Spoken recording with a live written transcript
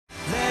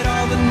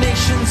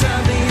ends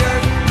of the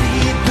earth be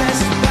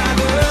blessed by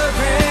the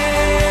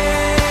rain,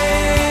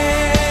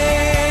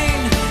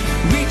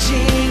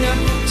 reaching up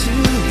to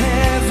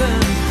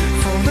heaven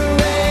for the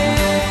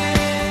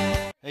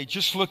rain. Hey,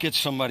 just look at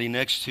somebody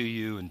next to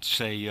you and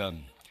say,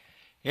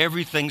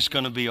 everything's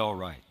going to be all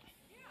right.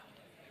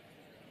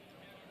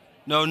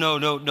 No,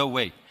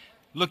 wait.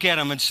 Look at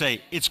them and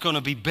say, it's going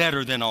to be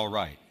better than all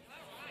right.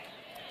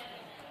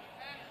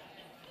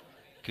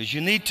 Because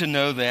you need to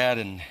know that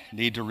and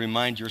need to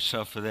remind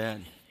yourself of that.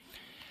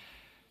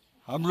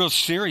 I'm real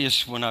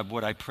serious when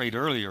what I prayed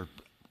earlier,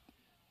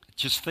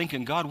 just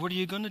thinking, God, what are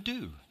you going to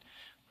do?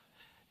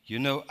 You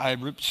know,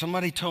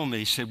 somebody told me,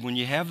 he said, when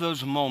you have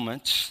those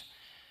moments,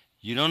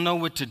 you don't know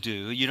what to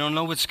do, you don't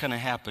know what's going to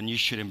happen, you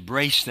should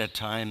embrace that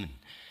time,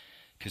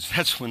 because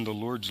that's when the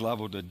Lord's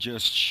liable to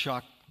just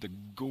shock the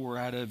gore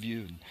out of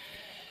you.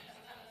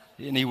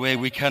 Anyway,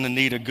 we kind of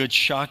need a good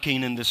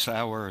shocking in this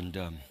hour, and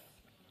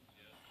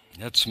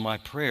that's my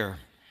prayer.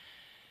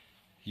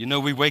 You know,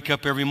 we wake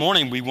up every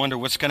morning, we wonder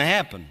what's going to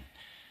happen.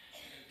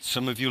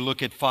 Some of you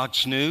look at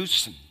Fox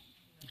News,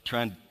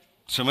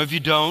 some of you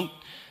don't.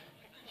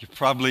 You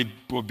probably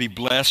will be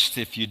blessed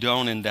if you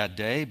don't in that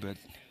day, but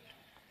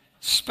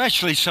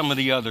especially some of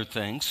the other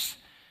things.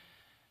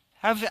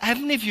 Have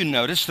any of you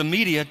noticed the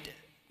media,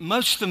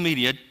 most of the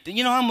media,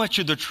 you know how much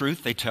of the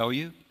truth they tell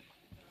you?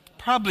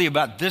 Probably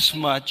about this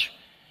much.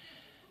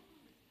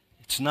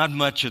 It's not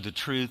much of the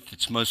truth.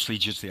 It's mostly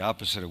just the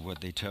opposite of what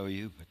they tell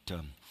you. But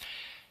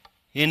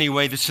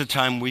anyway, this is the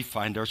time we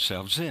find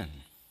ourselves in.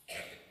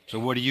 So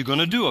what are you going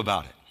to do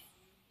about it?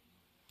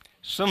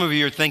 Some of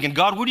you are thinking,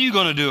 God, what are you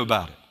going to do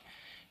about it?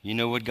 You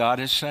know what God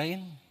is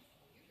saying?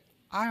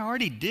 I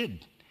already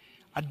did.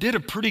 I did a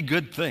pretty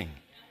good thing.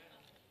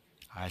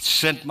 I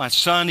sent my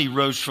son. He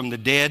rose from the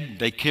dead.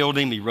 They killed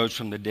him. He rose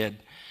from the dead.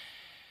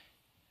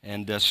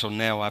 And so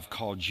now I've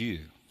called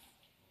you.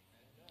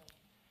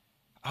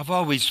 I've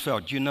always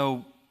felt, you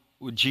know,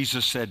 when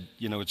Jesus said,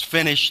 you know, it's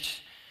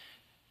finished,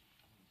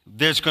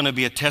 there's going to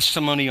be a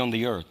testimony on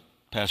the earth.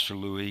 Pastor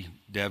Louis,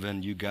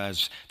 Devin, you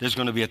guys, there's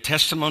going to be a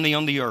testimony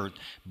on the earth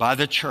by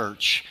the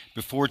church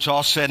before it's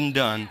all said and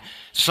done.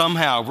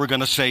 Somehow we're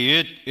going to say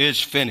it is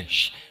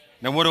finished.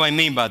 Now, what do I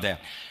mean by that?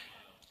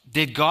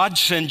 Did God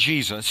send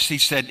Jesus? He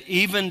said,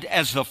 even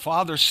as the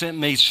Father sent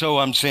me, so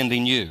I'm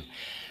sending you.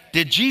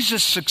 Did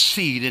Jesus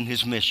succeed in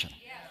his mission?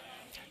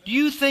 Do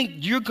you think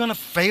you're going to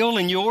fail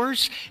in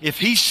yours? If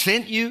he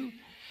sent you,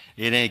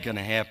 it ain't going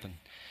to happen.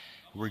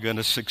 We're going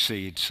to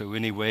succeed. So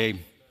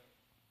anyway,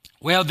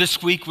 well,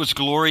 this week was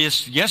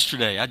glorious.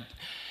 Yesterday, I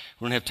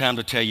don't have time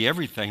to tell you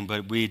everything,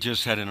 but we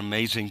just had an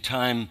amazing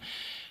time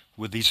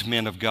with these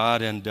men of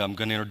God, and I'm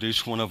going to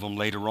introduce one of them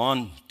later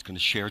on. He's going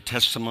to share a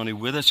testimony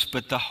with us.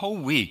 But the whole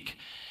week,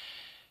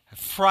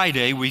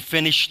 Friday, we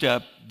finished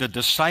up the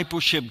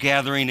discipleship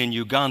gathering in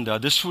Uganda.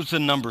 This was the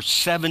number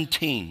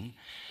 17.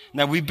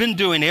 Now, we've been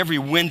doing every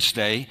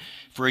Wednesday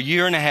for a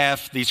year and a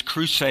half, these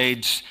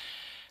crusades,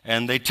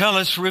 and they tell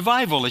us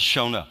revival has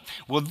shown up.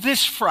 Well,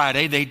 this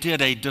Friday, they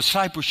did a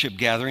discipleship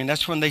gathering.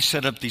 That's when they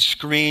set up these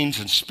screens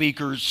and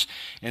speakers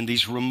in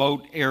these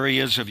remote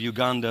areas of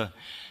Uganda.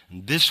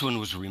 And this one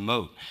was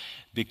remote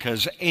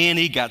because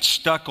Annie got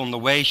stuck on the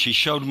way. She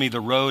showed me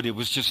the road. It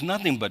was just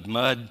nothing but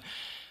mud,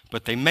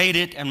 but they made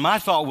it. And my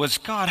thought was,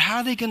 God, how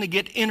are they going to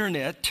get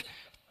internet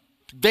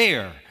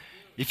there?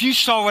 If you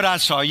saw what I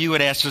saw, you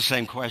would ask the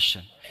same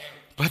question.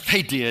 But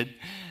they did.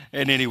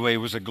 And anyway, it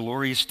was a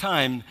glorious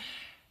time.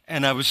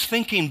 And I was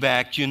thinking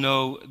back, you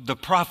know, the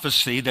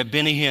prophecy that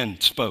Benny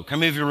Hinn spoke. How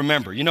many of you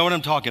remember? You know what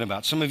I'm talking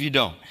about. Some of you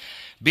don't.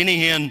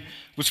 Benny Hinn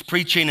was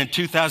preaching in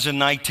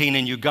 2019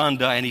 in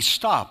Uganda, and he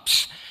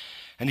stops.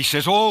 And he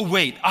says, oh,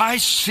 wait, I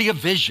see a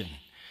vision.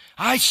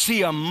 I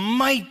see a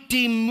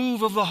mighty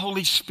move of the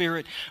Holy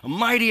Spirit, a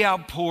mighty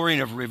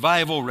outpouring of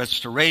revival,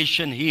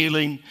 restoration,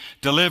 healing,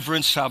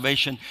 deliverance,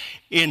 salvation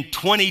in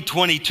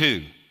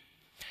 2022.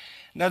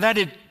 Now,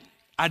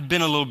 I'd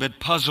been a little bit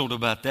puzzled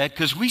about that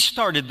because we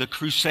started the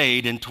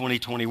crusade in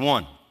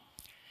 2021.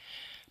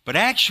 But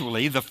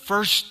actually, the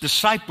first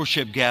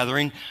discipleship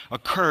gathering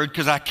occurred,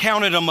 because I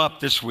counted them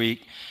up this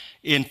week,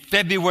 in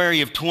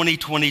February of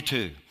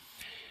 2022.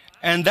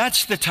 And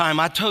that's the time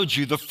I told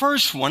you, the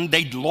first one,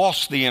 they'd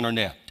lost the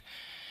internet.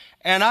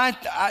 And I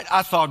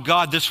thought,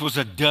 God, this was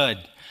a dud.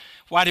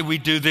 Why did we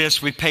do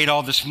this? We paid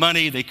all this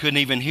money. They couldn't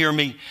even hear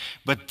me.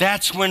 But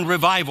that's when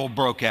revival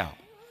broke out.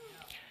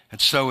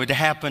 And so it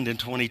happened in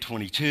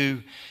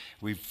 2022.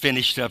 We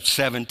finished up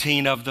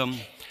 17 of them.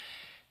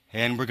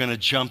 And we're going to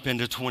jump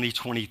into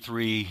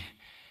 2023.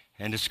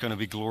 And it's going to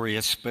be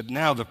glorious. But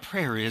now the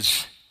prayer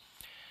is,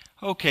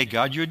 okay,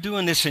 God, you're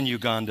doing this in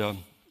Uganda.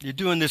 You're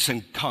doing this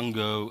in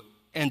Congo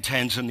and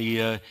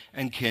Tanzania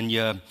and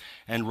Kenya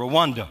and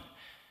Rwanda.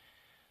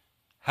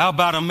 How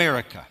about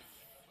America?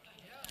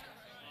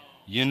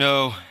 You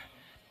know,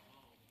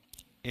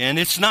 and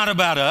it's not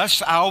about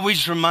us. I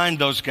always remind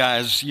those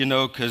guys, you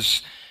know,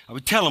 because I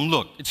would tell them,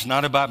 look, it's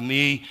not about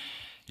me.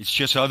 It's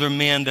just other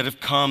men that have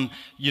come.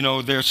 You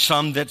know, there's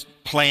some that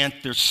plant,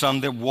 there's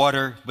some that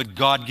water, but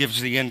God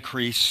gives the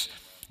increase.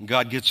 And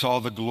God gets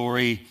all the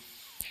glory.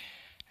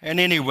 And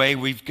anyway,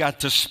 we've got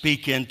to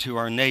speak into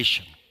our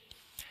nation.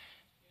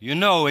 You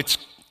know, it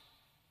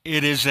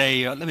is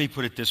a, let me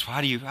put it this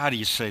way. How do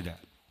you say that?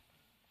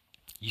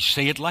 You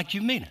say it like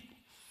you mean it.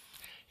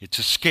 It's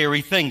a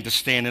scary thing to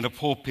stand in a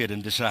pulpit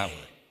in this hour.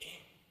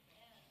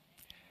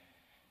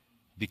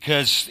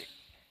 Because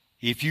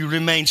if you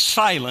remain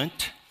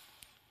silent,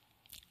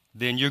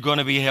 then you're going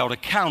to be held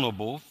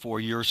accountable for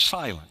your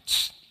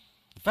silence.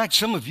 In fact,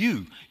 some of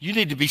you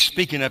need to be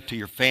speaking up to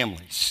your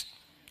families.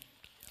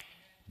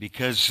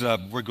 Because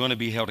we're going to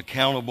be held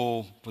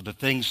accountable for the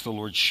things the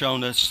Lord's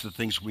shown us, the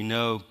things we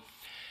know.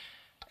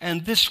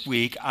 And this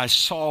week, I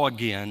saw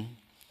again,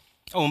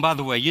 oh, and by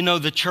the way, you know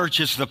the church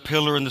is the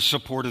pillar and the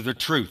support of the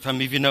truth. How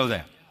many of you know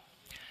that?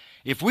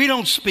 If we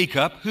don't speak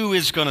up, who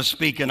is going to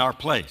speak in our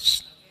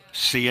place?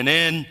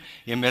 CNN,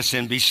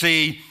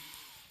 MSNBC,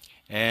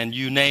 and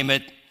you name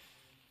it.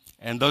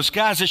 And those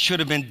guys that should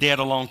have been dead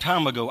a long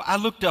time ago, I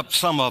looked up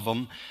some of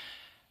them,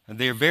 and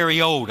they're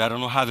very old. I don't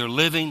know how they're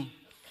living.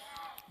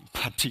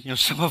 But, you know,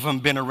 some of them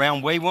been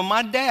around way when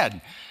my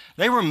dad.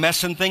 They were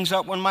messing things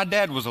up when my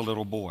dad was a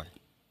little boy.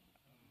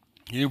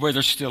 Anyway,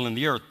 they're still in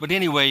the earth. But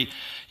anyway,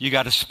 you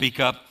got to speak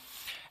up.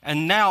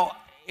 And now,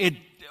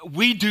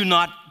 we do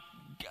not,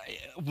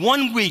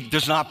 1 week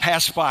does not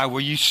pass by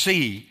where you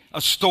see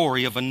a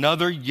story of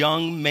another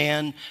young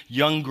man,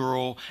 young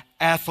girl,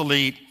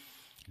 athlete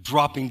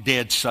dropping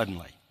dead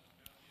suddenly.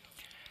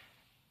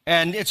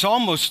 And it's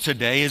almost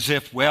today as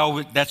if,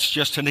 well, that's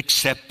just an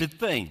accepted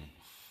thing.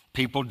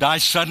 People die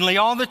suddenly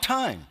all the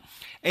time.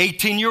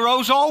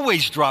 18-year-olds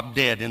always drop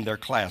dead in their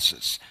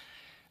classes.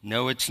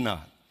 No, it's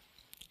not.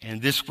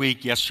 And this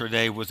week,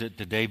 yesterday, was it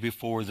the day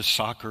before, the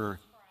soccer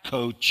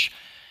coach,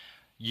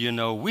 you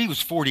know, he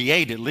was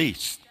 48 at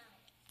least.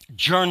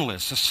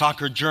 Journalist, a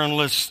soccer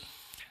journalist,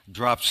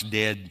 drops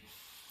dead.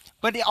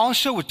 But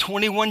also a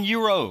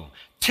 21-year-old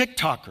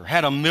TikToker,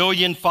 had 1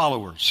 million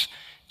followers,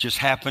 just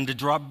happened to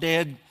drop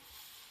dead.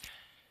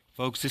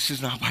 Folks, this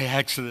is not by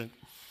accident.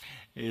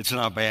 It's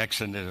not by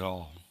accident at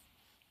all.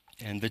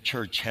 And the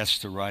church has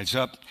to rise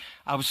up.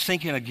 I was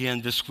thinking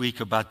again this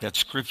week about that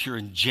scripture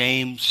in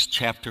James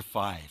chapter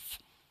 5.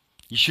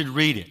 You should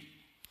read it.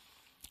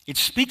 It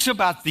speaks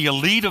about the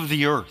elite of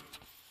the earth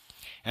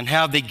and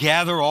how they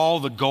gather all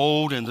the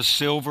gold and the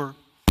silver,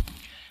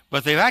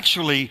 but they've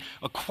actually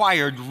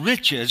acquired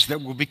riches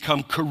that will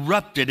become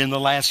corrupted in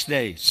the last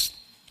days.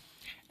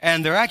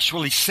 And they're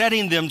actually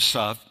setting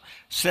themselves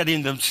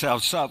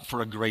up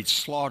for a great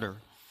slaughter.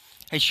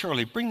 Hey,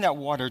 Shirley, bring that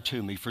water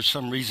to me. For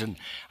some reason,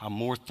 I'm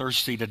more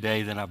thirsty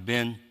today than I've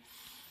been.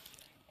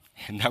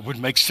 And that would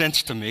make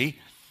sense to me.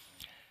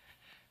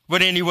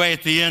 But anyway,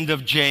 at the end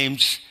of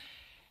James,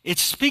 it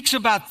speaks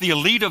about the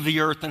elite of the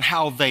earth and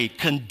how they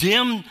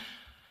condemned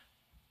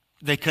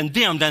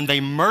and they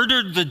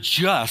murdered the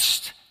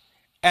just,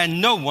 and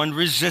no one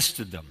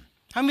resisted them.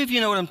 How many of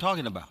you know what I'm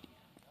talking about?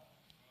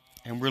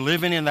 And we're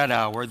living in that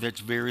hour that's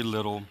very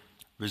little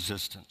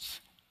resistance.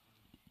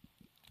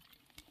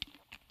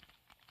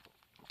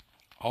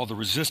 All the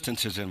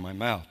resistance is in my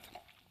mouth.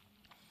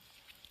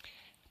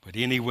 But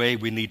anyway,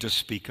 we need to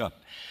speak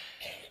up.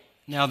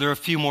 Now, there are a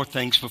few more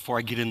things before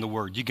I get in the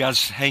Word. You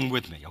guys hang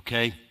with me,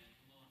 okay?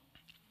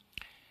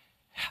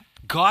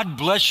 God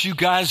bless you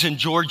guys in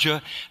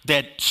Georgia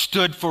that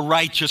stood for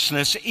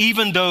righteousness,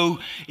 even though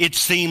it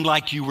seemed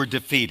like you were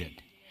defeated.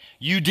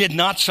 You did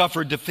not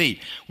suffer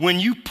defeat. When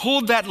you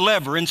pulled that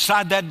lever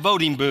inside that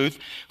voting booth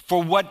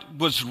for what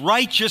was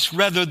righteous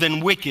rather than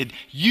wicked,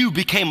 you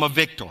became a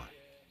victor.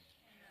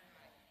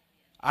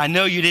 I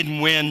know you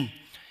didn't win,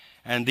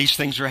 and these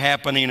things are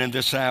happening in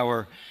this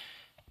hour.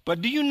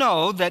 But do you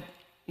know that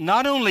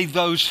not only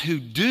those who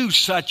do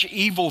such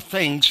evil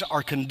things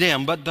are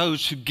condemned, but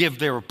those who give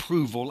their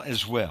approval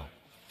as well?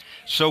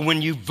 So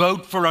when you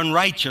vote for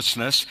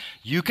unrighteousness,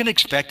 you can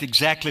expect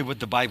exactly what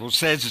the Bible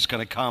says is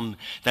going to come.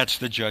 That's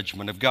the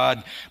judgment of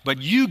God. But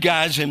you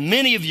guys, and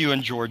many of you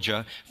in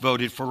Georgia,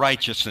 voted for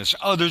righteousness.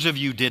 Others of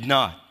you did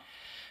not.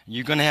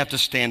 You're going to have to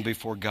stand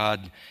before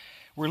God.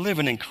 We're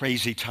living in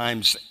crazy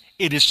times.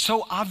 It is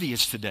so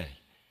obvious today.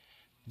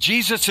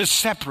 Jesus is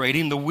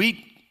separating the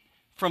wheat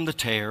from the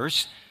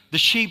tares, the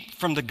sheep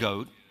from the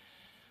goat,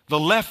 the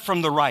left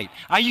from the right.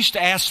 I used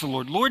to ask the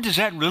Lord, Lord, does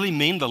that really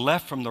mean the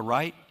left from the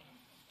right?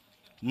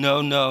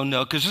 No,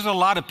 because there's a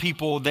lot of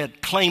people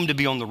that claim to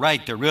be on the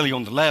right. They're really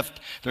on the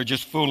left. They're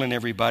just fooling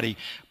everybody.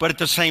 But at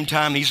the same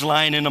time, he's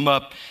lining them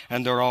up,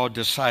 and they're all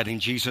deciding.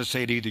 Jesus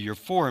said, either you're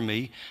for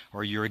me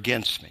or you're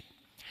against me.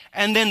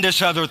 And then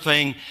this other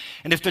thing,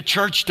 and if the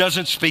church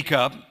doesn't speak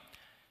up,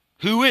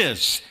 who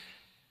is?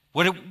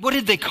 What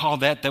did they call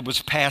that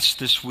was passed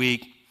this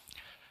week?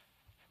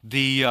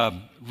 The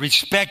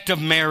Respect of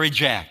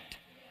Marriage Act.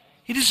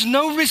 It is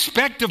no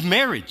respect of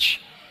marriage.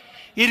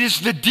 It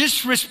is the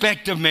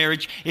disrespect of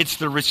marriage. It's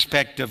the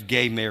Respect of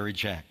Gay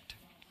Marriage Act.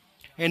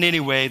 And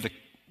anyway,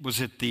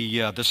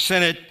 the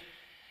Senate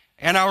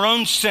and our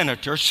own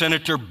senator,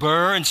 Senator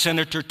Burr and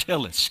Senator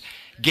Tillis,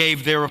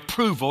 gave their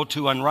approval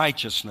to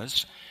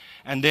unrighteousness.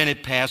 And then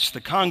it passed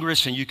the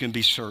Congress, and you can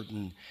be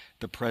certain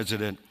the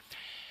president.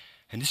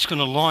 And it's going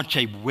to launch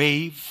a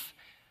wave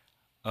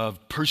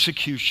of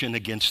persecution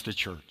against the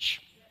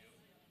church.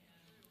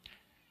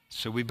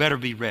 So we better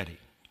be ready.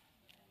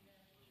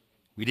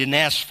 We didn't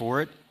ask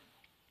for it.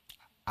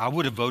 I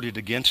would have voted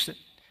against it.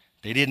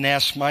 They didn't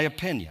ask my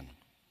opinion.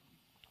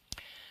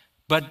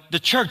 But the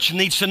church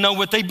needs to know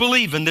what they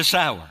believe in this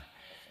hour.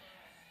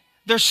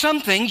 There's some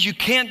things you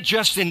can't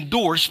just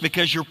endorse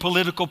because your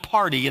political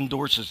party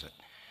endorses it.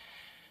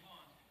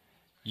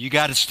 You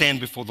got to stand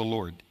before the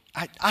Lord.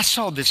 I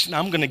saw this, and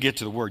I'm going to get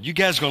to the word. You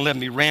guys are going to let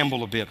me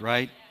ramble a bit,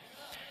 right?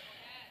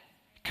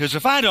 Because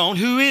if I don't,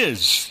 who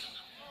is?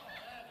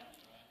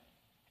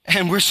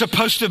 And we're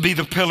supposed to be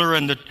the pillar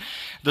and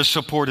the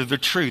support of the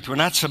truth. We're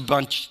not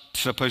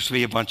supposed to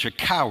be a bunch of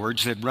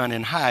cowards that run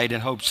and hide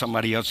and hope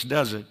somebody else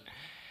does it.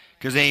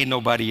 Because there ain't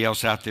nobody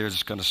else out there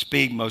that's going to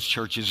speak. Most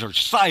churches are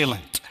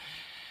silent.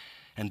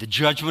 And the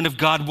judgment of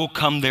God will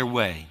come their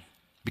way.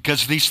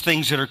 Because these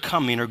things that are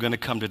coming are going to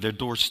come to their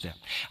doorstep.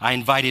 I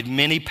invited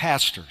many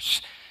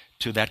pastors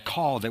to that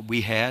call that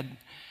we had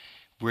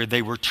where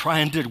they were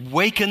trying to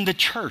waken the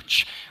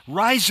church.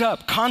 Rise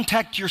up,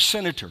 contact your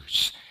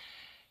senators.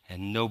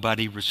 And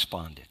nobody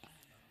responded.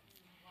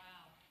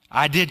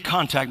 I did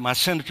contact my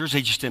senators,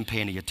 they just didn't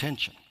pay any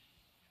attention.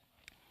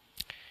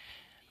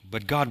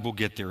 But God will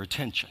get their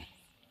attention.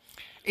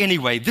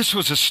 Anyway, this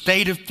was a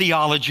state of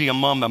theology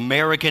among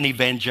American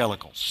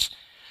evangelicals.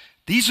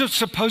 These are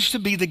supposed to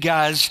be the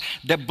guys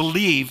that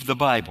believe the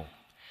Bible.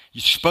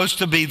 You're supposed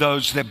to be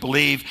those that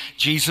believe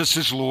Jesus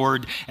is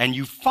Lord and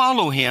you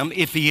follow him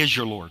if he is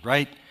your Lord,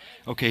 right?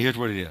 Okay, here's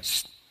what it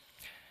is.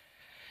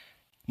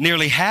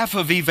 Nearly half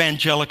of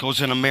evangelicals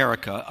in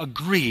America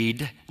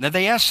agreed. Now,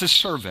 they asked this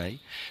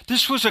survey.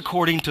 This was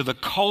according to the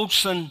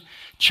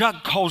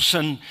Chuck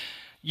Colson,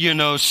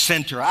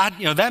 center.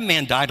 That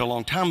man died a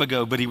long time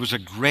ago, but he was a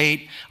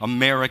great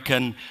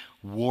American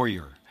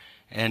warrior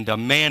and a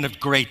man of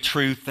great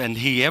truth, and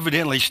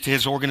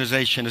his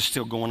organization is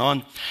still going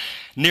on.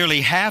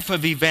 Nearly half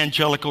of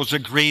evangelicals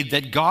agreed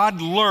that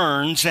God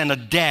learns and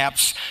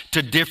adapts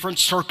to different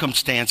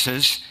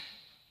circumstances.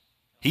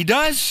 He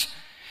does.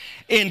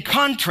 In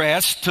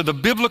contrast to the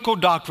biblical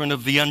doctrine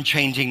of the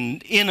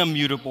unchanging,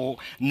 inimmutable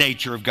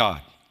nature of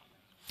God.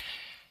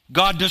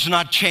 God does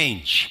not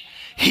change.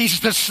 He's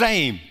the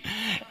same.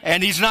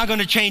 And he's not going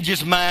to change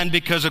his mind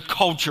because of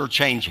culture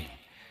changing.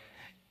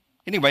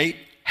 Anyway,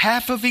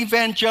 half of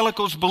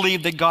evangelicals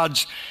believe that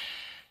God's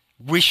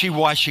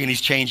wishy-washy and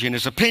he's changing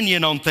his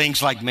opinion on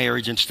things like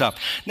marriage and stuff.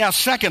 Now,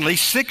 secondly,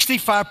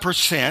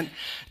 65%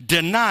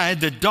 deny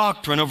the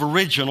doctrine of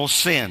original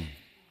sin.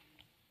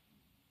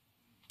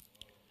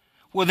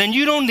 Well, then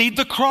you don't need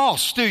the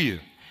cross, do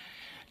you?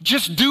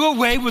 Just do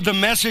away with the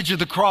message of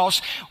the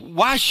cross.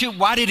 Why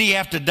did he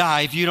have to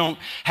die if you don't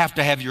have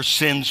to have your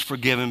sins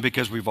forgiven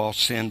because we've all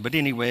sinned? But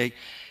anyway,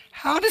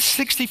 how does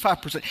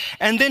 65%?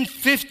 And then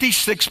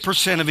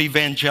 56% of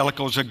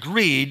evangelicals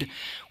agreed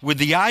with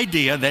the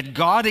idea that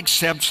God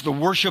accepts the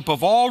worship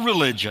of all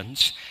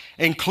religions,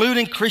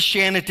 including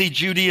Christianity,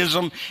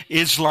 Judaism,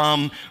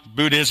 Islam,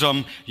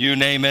 Buddhism, you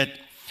name it.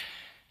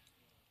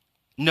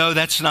 No,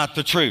 that's not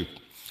the truth.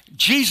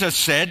 Jesus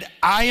said,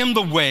 I am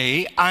the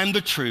way, I'm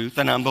the truth,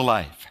 and I'm the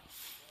life.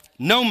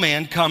 No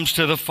man comes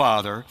to the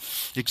Father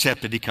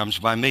except that he comes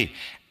by me.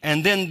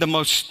 And then the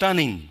most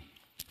stunning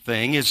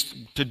thing is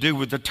to do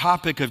with the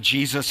topic of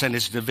Jesus and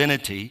his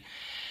divinity.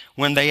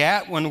 When they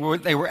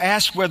were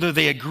asked whether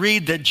they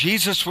agreed that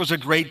Jesus was a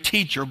great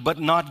teacher but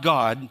not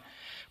God,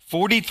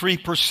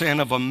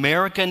 43% of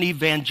American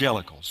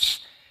evangelicals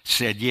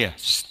said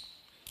yes.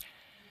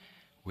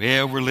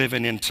 Well, we're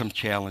living in some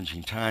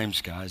challenging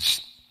times,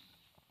 guys.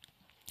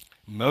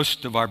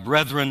 Most of our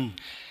brethren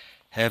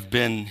they've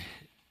been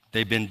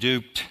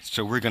duped,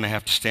 so we're going to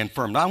have to stand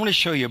firm. Now, I want to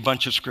show you a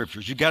bunch of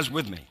scriptures. You guys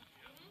with me?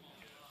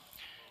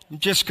 I'm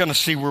just going to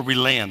see where we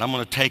land. I'm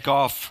going to take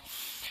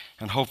off,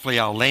 and hopefully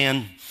I'll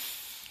land.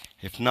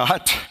 If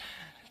not,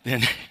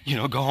 then,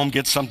 go home,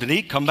 get something to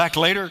eat, come back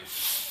later,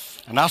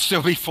 and I'll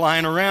still be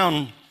flying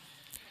around.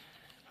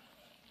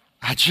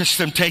 I just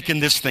am taking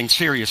this thing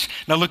serious.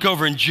 Now, look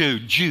over in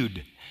Jude.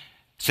 Jude.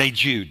 Say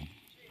Jude.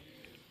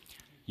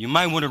 You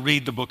might want to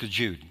read the book of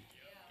Jude.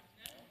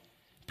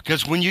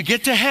 Because when you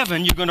get to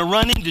heaven, you're going to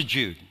run into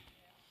Jude.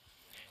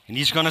 And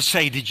he's going to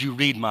say, did you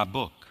read my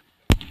book?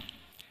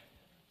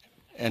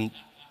 And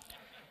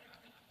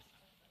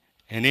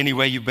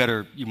anyway,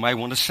 you might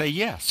want to say,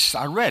 yes,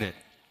 I read it.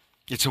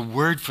 It's a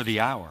word for the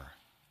hour.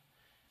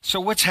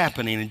 So what's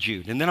happening in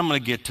Jude? And then I'm going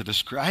to get to the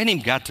script. I hadn't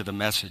even got to the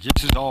message.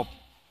 This is all,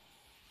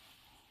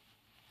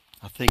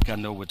 I think I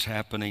know what's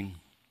happening.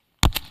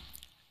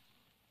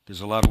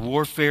 There's a lot of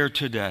warfare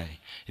today.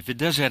 If it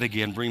does that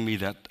again, bring me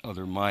that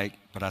other mic,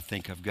 but I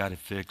think I've got it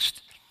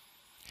fixed.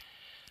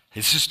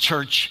 This is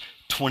church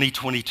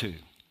 2022.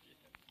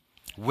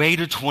 Way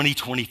to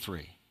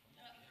 2023.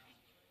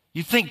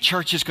 You think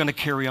church is going to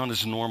carry on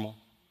as normal?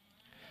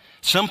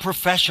 Some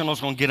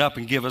professional's going to get up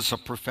and give us a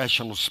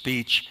professional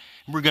speech.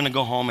 And we're going to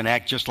go home and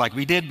act just like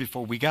we did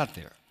before we got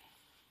there.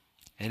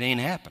 It ain't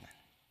happening.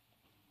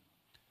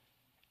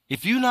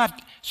 If you're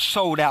not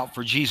sold out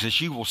for Jesus,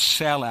 you will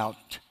sell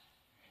out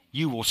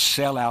you will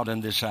sell out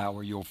in this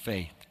hour your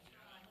faith.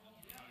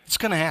 It's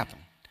going to happen.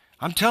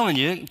 I'm telling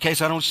you in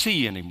case I don't see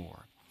you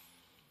anymore.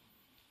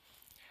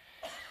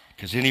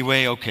 Because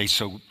anyway, okay,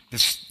 so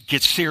this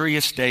gets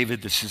serious,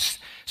 David. This is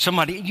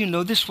somebody,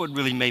 this is what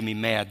really made me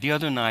mad. The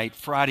other night,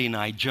 Friday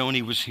night,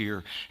 Joni was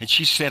here, and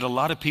she said, a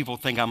lot of people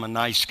think I'm a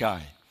nice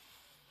guy.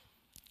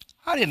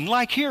 I didn't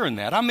like hearing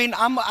that. I mean,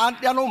 I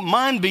don't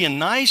mind being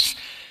nice,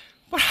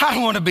 but I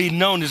don't want to be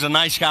known as a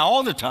nice guy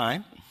all the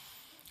time.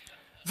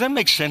 Does that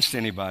make sense to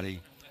anybody?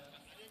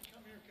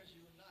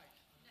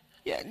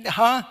 Yeah,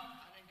 huh?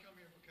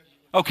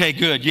 Okay,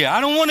 good. Yeah, I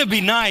don't want to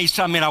be nice.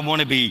 I mean,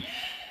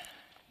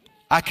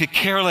 I could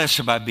care less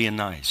about being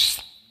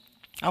nice.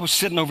 I was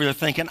sitting over there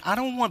thinking, I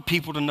don't want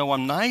people to know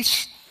I'm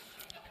nice.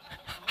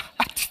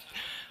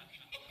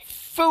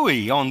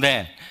 Phooey on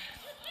that.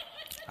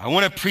 I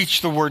want to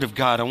preach the word of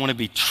God. I want to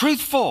be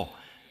truthful.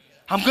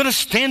 I'm going to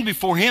stand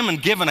before him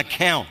and give an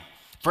account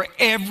for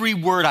every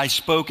word I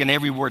spoke and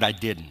every word I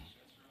didn't.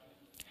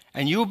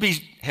 And you'll be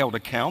held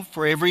account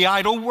for every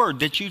idle word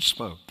that you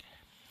spoke.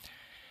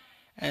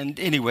 And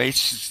anyway,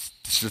 this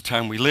is the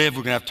time we live.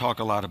 We're going to have to talk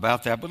a lot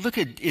about that. But look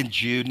in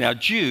Jude. Now,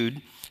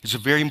 Jude is a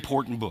very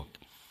important book.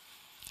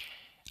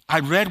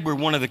 I read where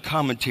one of the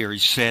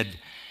commentaries said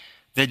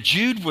that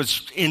Jude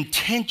was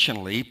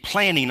intentionally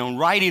planning on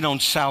writing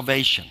on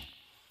salvation.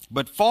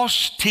 But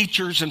false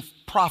teachers and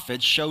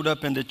prophets showed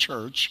up in the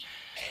church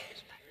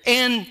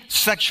and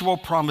sexual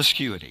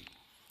promiscuity.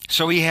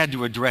 So he had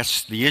to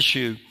address the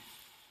issue.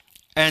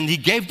 And he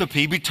gave the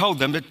people, he told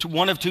them that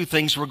one of two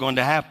things were going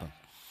to happen.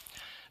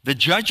 The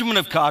judgment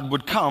of God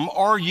would come,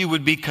 or you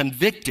would be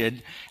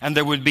convicted, and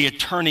there would be a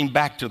turning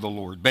back to the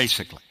Lord,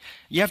 basically.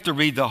 You have to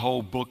read the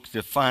whole book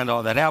to find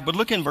all that out. But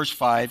look in verse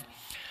 5.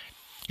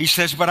 He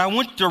says, but I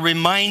want to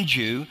remind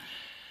you,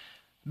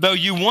 though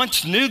you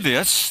once knew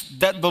this,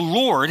 that the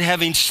Lord,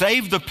 having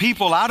saved the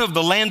people out of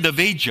the land of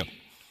Egypt.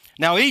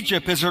 Now,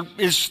 Egypt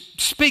is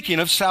speaking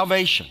of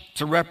salvation.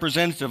 It's a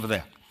representative of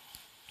that.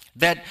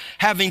 That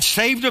having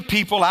saved the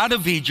people out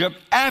of Egypt,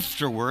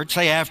 afterward,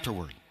 say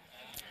afterward,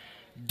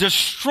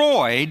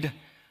 destroyed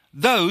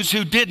those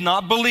who did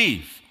not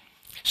believe.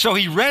 So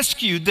he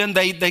rescued them.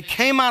 They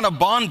came out of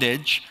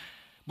bondage,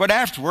 but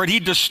afterward he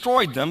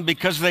destroyed them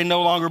because they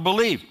no longer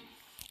believed.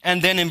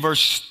 And then in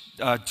verse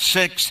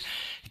 6,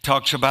 he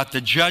talks about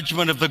the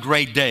judgment of the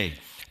great day.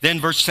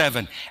 Then verse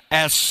 7,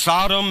 as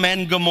Sodom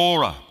and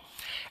Gomorrah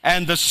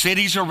and the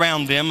cities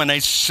around them in a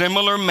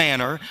similar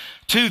manner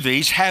to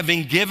these,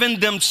 having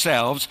given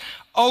themselves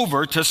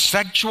over to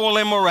sexual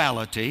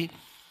immorality,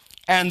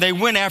 and they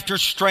went after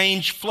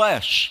strange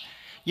flesh.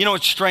 You know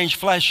what strange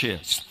flesh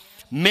is?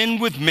 Men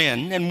with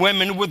men and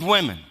women with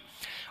women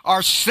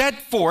are set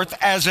forth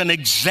as an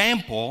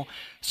example,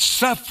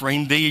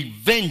 suffering the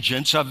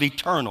vengeance of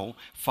eternal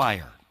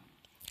fire.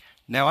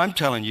 Now I'm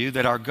telling you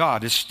that our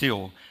God is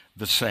still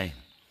the same.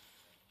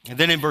 And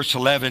then in verse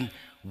 11,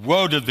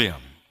 woe to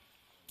them,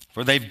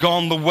 for they've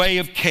gone the way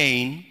of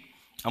Cain.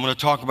 I'm going to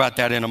talk about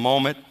that in a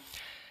moment.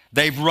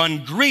 They've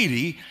run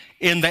greedy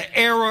in the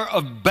error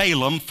of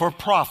Balaam for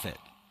profit.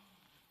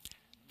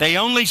 They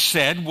only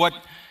said what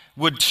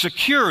would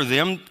secure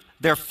them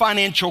their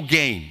financial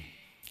gain.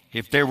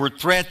 If there were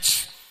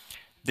threats,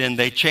 then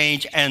they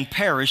changed and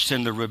perished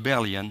in the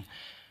rebellion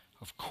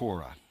of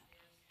Korah.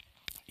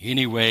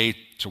 Anyway,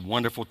 it's a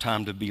wonderful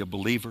time to be a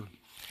believer.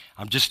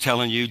 I'm just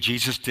telling you,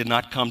 Jesus did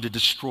not come to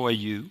destroy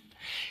you.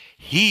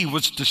 He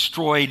was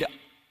destroyed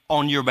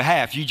on your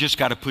behalf. You just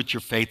got to put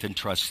your faith and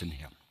trust in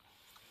him.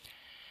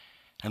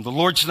 And the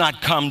Lord's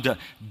not come to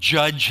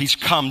judge, he's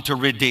come to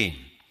redeem.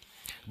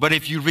 But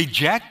if you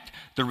reject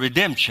the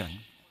redemption,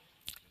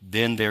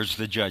 then there's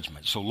the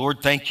judgment. So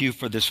Lord, thank you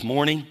for this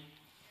morning.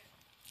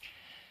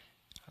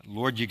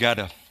 Lord, you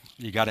gotta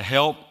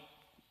help.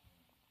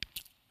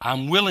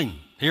 I'm willing.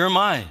 Here am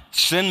I.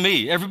 Send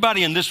me.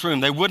 Everybody in this room,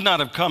 they would not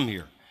have come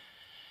here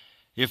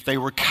if they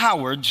were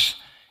cowards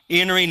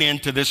entering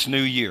into this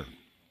new year.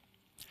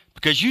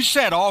 Because you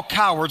said all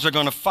cowards are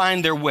going to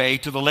find their way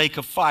to the lake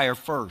of fire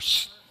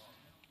first.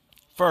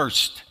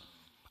 First.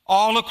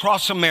 All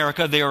across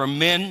America, there are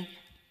men,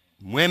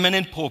 women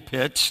in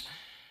pulpits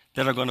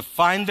that are going to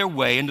find their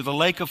way into the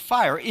lake of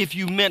fire if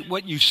you meant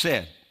what you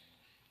said.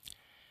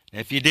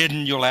 If you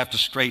didn't, you'll have to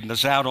straighten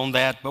us out on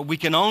that. But we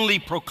can only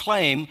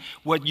proclaim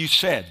what you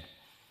said.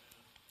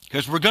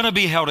 Because we're going to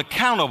be held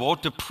accountable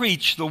to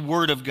preach the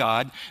Word of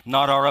God,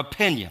 not our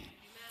opinion.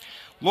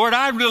 Lord,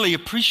 I really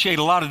appreciate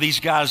a lot of these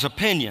guys'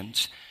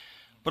 opinions.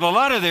 But a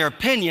lot of their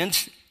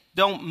opinions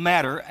don't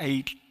matter.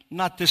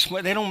 Not this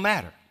way. They don't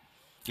matter.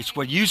 It's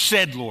what you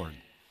said, Lord.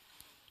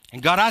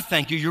 And God, I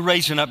thank you. You're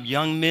raising up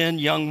young men,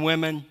 young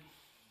women,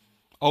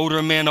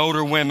 older men,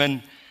 older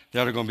women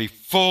that are going to be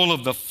full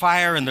of the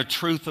fire and the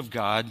truth of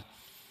God.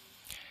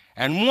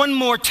 And one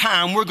more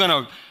time, we're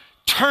going to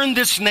turn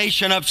this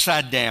nation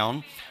upside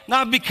down,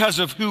 not because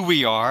of who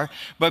we are,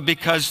 but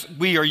because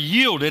we are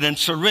yielded and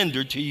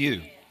surrendered to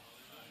you.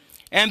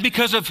 And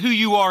because of who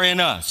you are in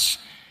us.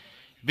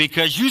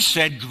 Because you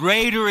said,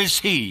 greater is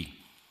he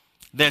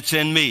that's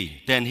in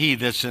me than he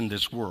that's in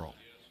this world.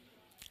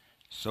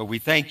 So we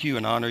thank you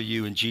and honor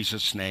you in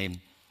Jesus'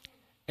 name.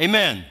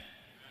 Amen.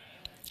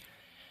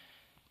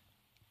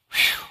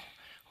 Whew,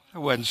 that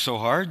wasn't so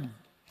hard.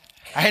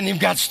 I hadn't even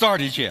got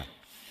started yet.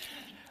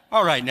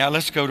 All right, now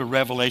let's go to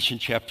Revelation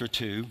chapter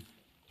 2.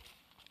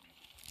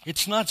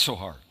 It's not so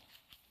hard.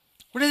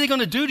 What are they going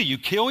to do to you?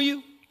 Kill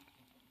you?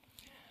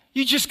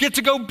 You just get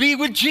to go be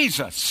with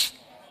Jesus.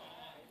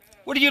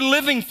 What are you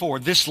living for?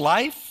 This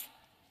life?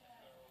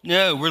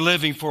 No, we're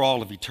living for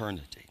all of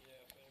eternity.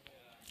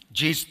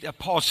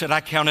 Paul said,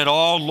 I count it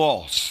all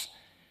loss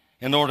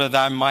in order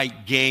that I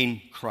might gain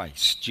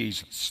Christ,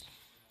 Jesus.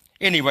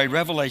 Anyway,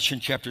 Revelation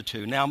chapter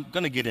 2. Now I'm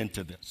going to get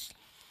into this.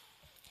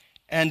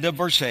 And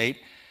verse 8,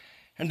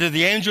 and to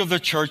the angel of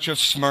the church of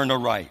Smyrna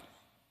write,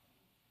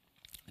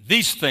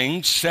 these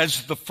things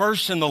says the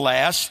first and the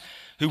last,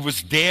 who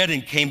was dead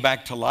and came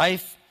back to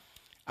life.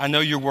 I know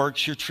your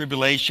works, your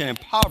tribulation and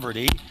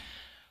poverty,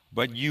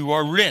 but you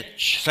are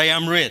rich. Say,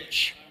 I'm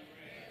rich.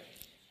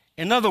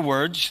 In other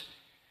words,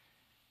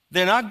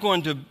 they're not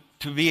going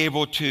to be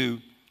able to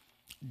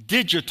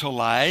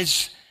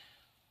digitalize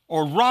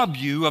or rob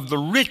you of the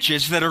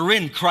riches that are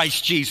in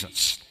Christ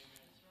Jesus.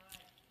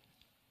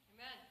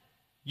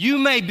 You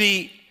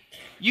may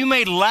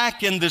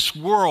lack in this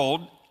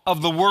world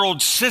of the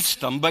world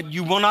system, but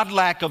you will not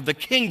lack of the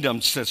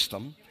kingdom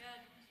system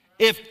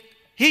if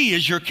he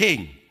is your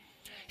king.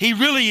 He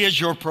really is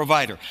your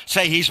provider.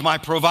 Say, he's my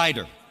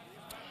provider.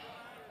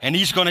 And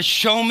he's going to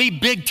show me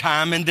big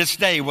time in this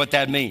day what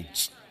that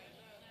means.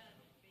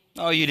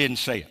 Oh, you didn't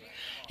say it.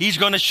 He's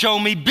going to show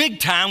me big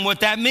time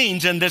what that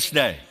means in this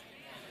day.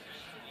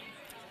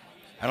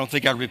 I don't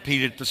think I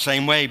repeated it the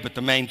same way, but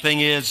the main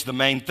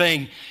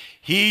thing,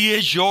 he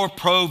is your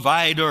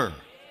provider.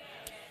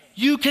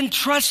 You can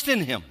trust in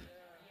him.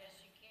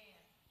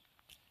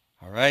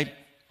 All right?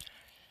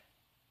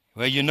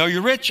 Well, you know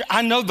you're rich.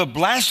 I know the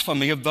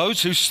blasphemy of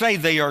those who say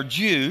they are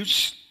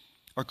Jews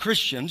or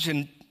Christians,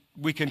 and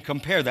we can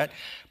compare that,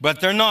 but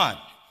they're not.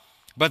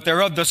 But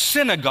they're of the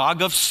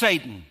synagogue of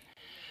Satan.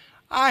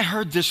 I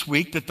heard this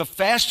week that the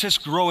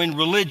fastest growing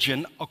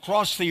religion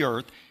across the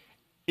earth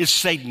is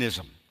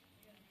Satanism.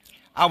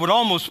 I would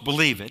almost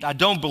believe it. I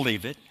don't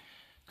believe it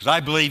because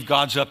I believe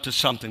God's up to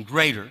something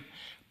greater.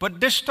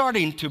 But they're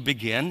starting to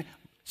begin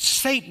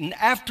Satan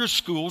after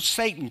school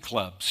Satan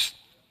clubs.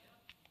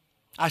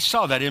 I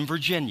saw that in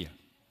Virginia.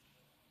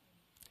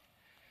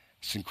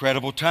 It's an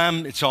incredible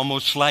time. It's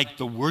almost like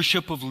the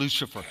worship of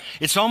Lucifer.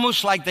 It's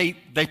almost like they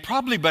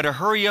probably better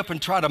hurry up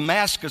and try to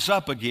mask us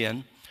up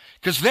again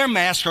because their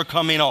masks are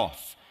coming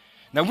off.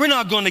 Now, we're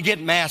not going to get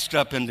masked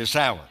up in this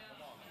hour.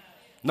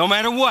 No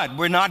matter what,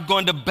 we're not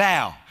going to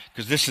bow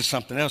because this is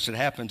something else that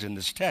happens in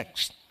this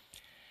text.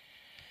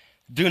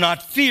 Do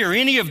not fear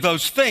any of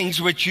those things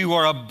which you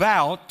are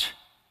about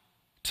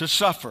to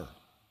suffer.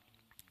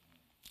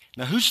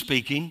 Now, who's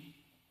speaking?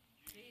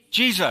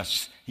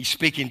 Jesus. He's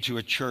speaking to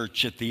a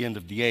church at the end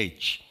of the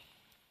age.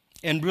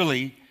 And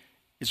really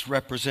is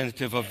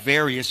representative of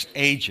various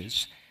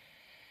ages.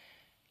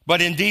 But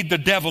indeed, the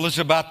devil is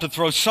about to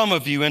throw some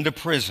of you into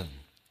prison,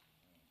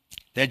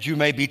 that you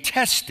may be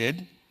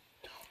tested,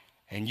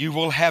 and you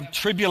will have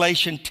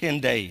tribulation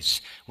 10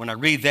 days. When I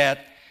read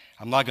that,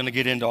 I'm not going to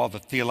get into all the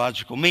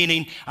theological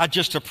meaning. I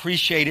just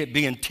appreciate it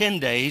being 10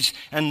 days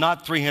and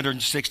not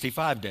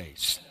 365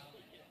 days.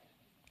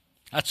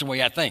 That's the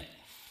way I think.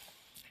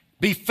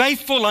 Be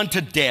faithful unto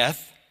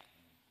death,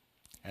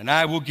 and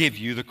I will give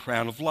you the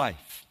crown of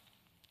life.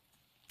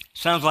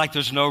 Sounds like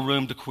there's no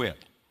room to quit.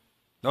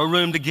 No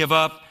room to give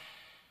up.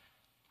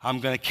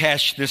 I'm going to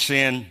cash this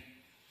in.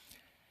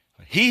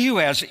 He who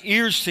has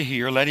ears to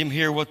hear, let him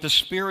hear what the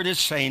Spirit is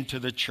saying to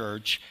the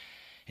church.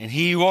 And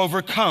he who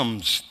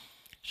overcomes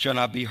shall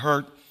not be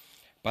hurt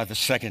by the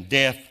second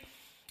death.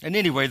 And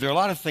anyway, there are a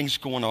lot of things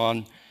going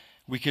on.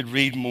 We could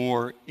read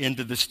more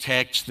into this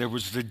text. There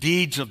was the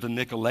deeds of the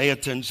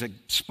Nicolaitans that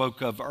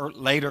spoke of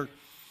later.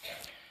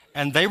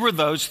 And they were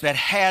those that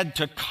had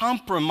to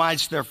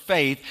compromise their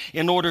faith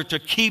in order to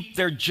keep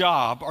their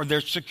job or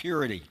their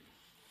security.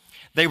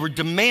 They were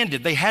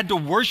demanded. They had to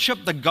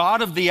worship the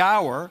God of the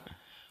hour,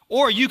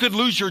 or you could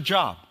lose your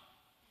job.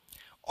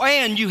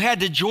 And you had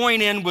to join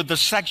in with the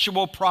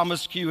sexual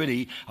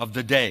promiscuity of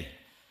the day,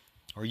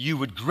 or you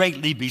would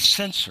greatly be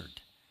censored.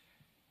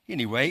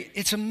 Anyway,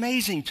 it's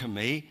amazing to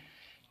me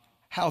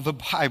how the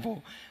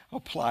Bible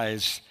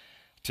applies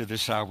to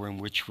this hour in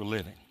which we're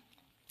living.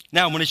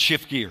 Now, I'm going to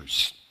shift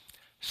gears.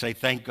 Say,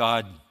 thank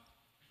God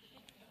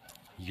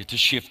you get to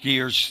shift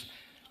gears.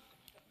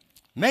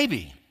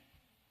 Maybe,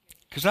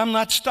 because I'm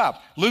not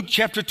stopped. Luke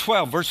chapter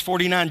 12, verse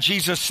 49,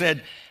 Jesus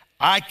said,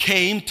 I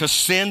came to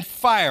send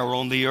fire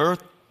on the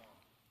earth.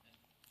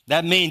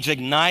 That means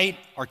ignite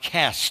or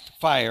cast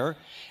fire.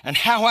 And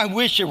how I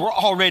wish it were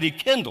already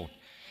kindled.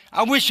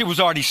 I wish it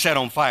was already set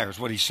on fire, is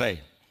what he's saying.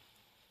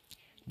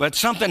 But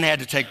something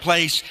had to take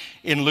place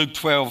in Luke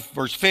 12,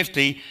 verse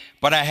 50.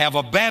 But I have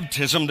a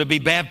baptism to be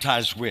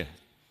baptized with.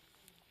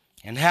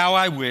 And how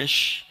I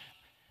wish,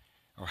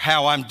 or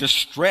how I'm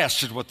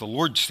distressed is what the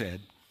Lord said.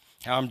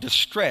 How I'm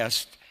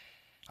distressed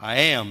I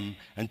am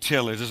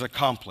until it is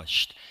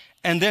accomplished.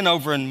 And then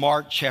over in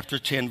Mark chapter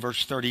 10,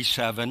 verse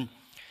 37,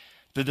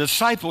 the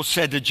disciples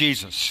said to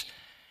Jesus,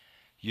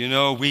 you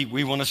know,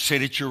 we want to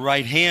sit at your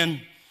right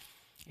hand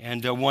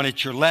and one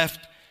at your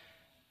left.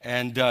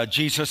 And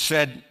Jesus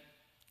said,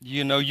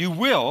 you know, you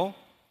will.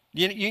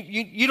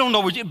 You don't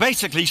know what you,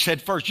 basically he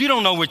said first, you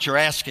don't know what you're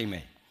asking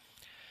me.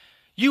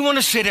 You want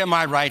to sit at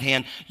my right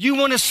hand. You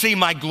want to see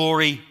my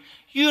glory.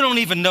 You don't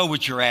even know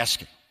what you're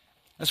asking.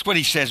 That's what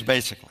he says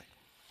basically.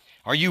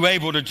 Are you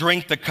able to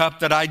drink the cup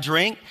that I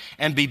drink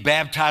and be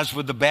baptized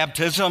with the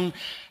baptism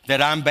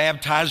that I'm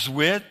baptized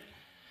with?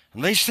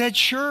 And they said,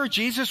 sure,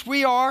 Jesus,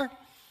 we are.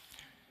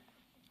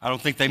 I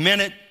don't think they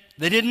meant it.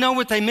 They didn't know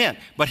what they meant.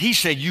 But he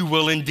said, you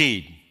will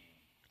indeed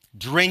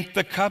drink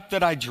the cup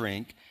that I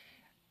drink,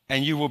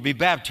 and you will be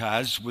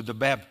baptized with the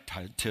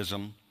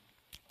baptism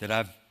that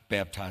I've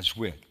baptized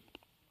with.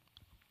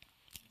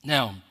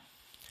 Now,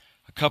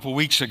 a couple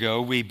weeks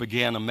ago, we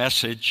began a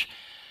message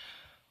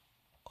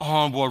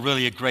on, well,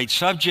 really a great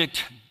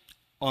subject,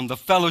 on the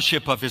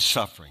fellowship of his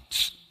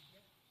sufferings.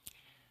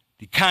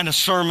 The kind of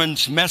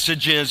sermons,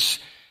 messages,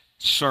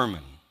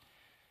 sermon.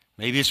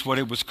 Maybe it's what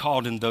it was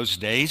called in those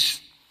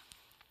days.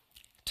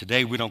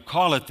 Today we don't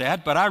call it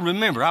that, but I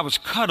remember I was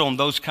cut on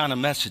those kind of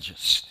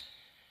messages.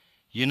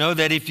 You know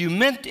that if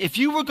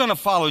you were going to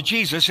follow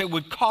Jesus, it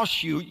would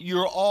cost you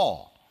your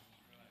all.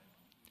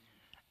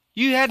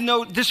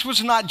 This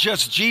was not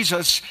just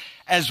Jesus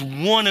as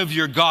one of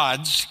your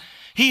gods.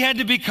 He had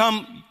to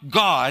become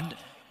God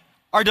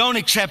or don't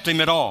accept him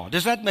at all.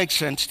 Does that make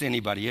sense to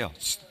anybody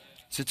else?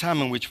 It's the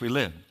time in which we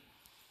live.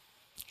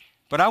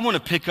 But I want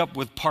to pick up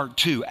with part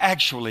 2.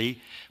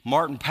 Actually,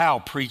 Martin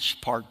Powell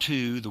preached part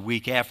 2 the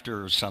week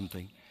after or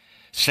something.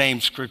 Same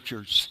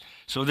scriptures.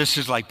 So this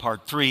is like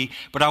part 3.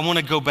 But I want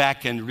to go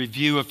back and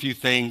review a few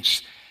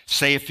things,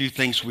 say a few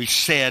things we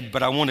said,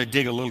 but I want to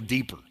dig a little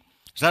deeper.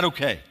 Is that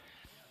okay?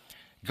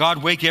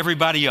 God, wake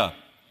everybody up.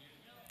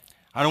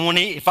 I don't want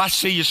to, if I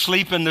see you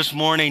sleeping this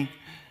morning,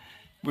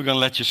 we're going to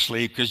let you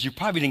sleep because you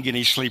probably didn't get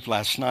any sleep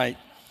last night.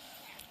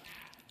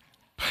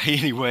 But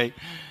anyway,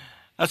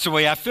 that's the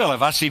way I feel.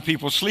 If I see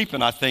people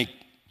sleeping, I think,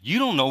 you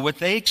don't know what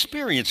they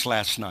experienced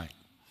last night.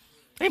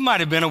 They might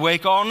have been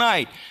awake all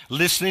night,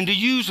 listening to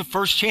you the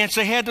first chance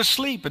they had to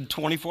sleep in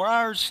 24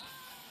 hours.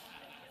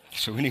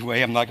 So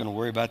anyway, I'm not going to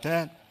worry about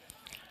that.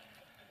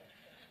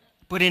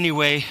 But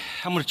anyway,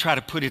 I'm going to try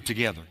to put it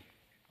together.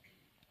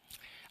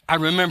 I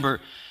remember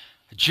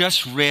I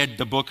just read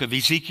the book of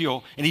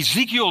Ezekiel, and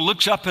Ezekiel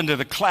looks up into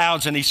the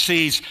clouds and he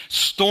sees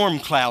storm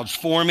clouds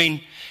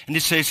forming, and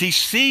it says he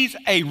sees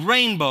a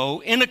rainbow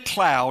in a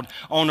cloud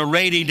on a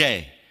rainy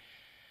day.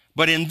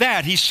 But in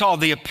that he saw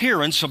the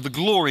appearance of the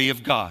glory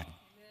of God,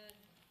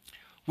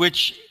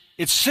 which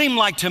it seemed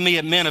like to me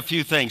it meant a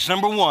few things.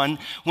 Number one,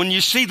 when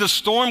you see the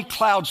storm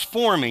clouds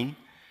forming,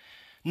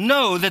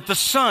 know that the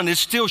sun is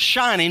still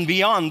shining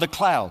beyond the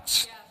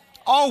clouds.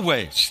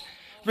 Always.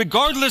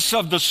 Regardless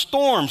of the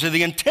storms and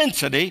the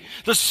intensity,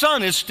 the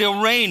sun is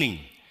still raining.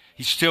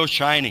 He's still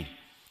shining.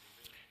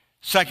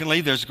 Secondly,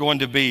 there's going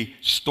to be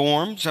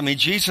storms. I mean,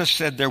 Jesus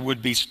said there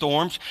would be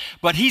storms,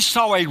 but he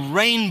saw a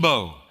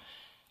rainbow.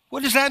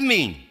 What does that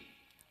mean?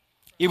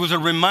 It was a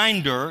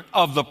reminder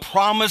of the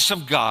promise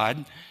of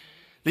God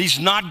that he's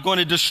not going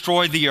to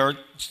destroy the earth,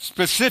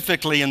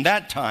 specifically in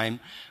that time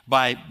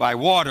by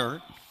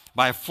water,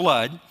 by a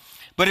flood,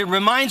 but it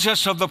reminds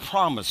us of the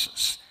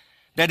promises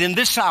that in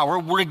this hour,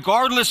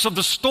 regardless of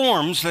the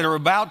storms that are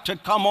about to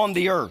come on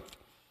the earth,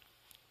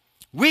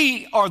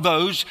 we are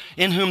those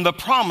in whom the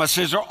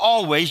promises are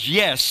always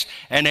yes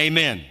and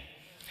amen.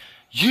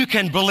 You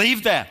can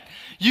believe that.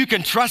 You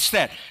can trust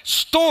that.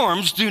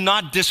 Storms do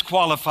not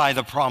disqualify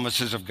the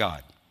promises of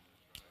God.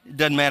 It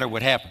doesn't matter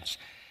what happens.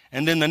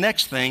 And then the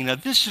next thing, now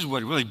this is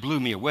what really blew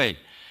me away.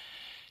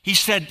 He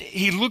said,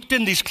 he looked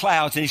in these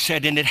clouds and he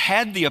said, and it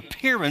had the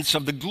appearance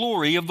of the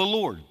glory of the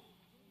Lord.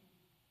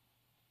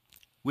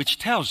 Which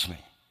tells me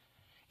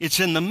it's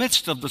in the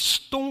midst of the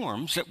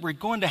storms that we're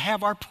going to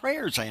have our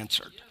prayers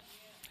answered.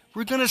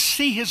 We're going to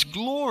see his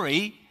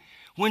glory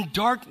when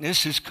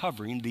darkness is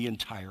covering the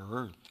entire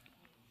earth.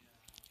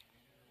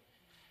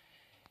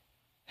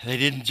 They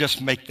didn't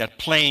just make that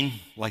plain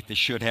like they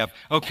should have.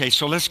 Okay,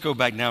 so let's go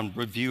back now and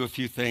review a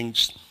few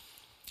things.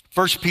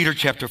 1 Peter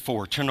chapter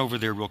 4. Turn over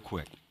there real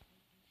quick.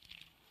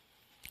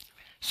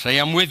 Say,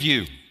 I'm with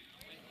you.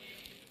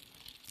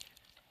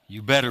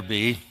 You better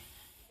be.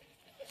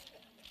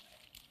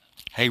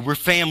 Hey, we're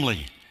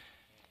family.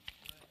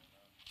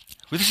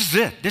 Well, this is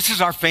it. This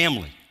is our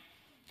family.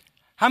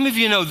 How many of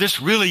you know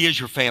this really is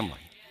your family?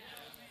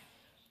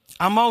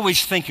 I'm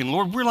always thinking,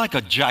 Lord, we're like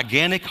a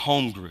gigantic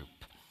home group.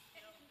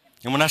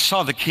 And when I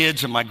saw the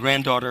kids and my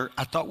granddaughter,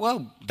 I thought,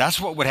 well, that's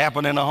what would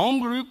happen in a home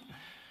group.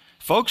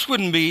 Folks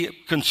wouldn't be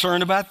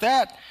concerned about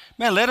that.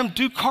 Man, let them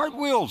do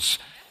cartwheels.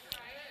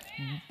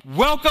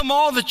 Welcome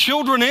all the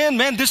children in.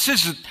 Man, this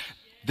is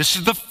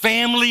the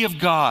family of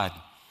God.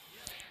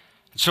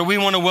 So we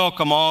want to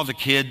welcome all the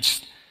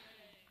kids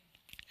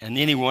and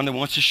anyone that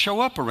wants to show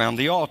up around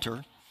the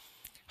altar,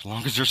 as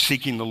long as they're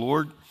seeking the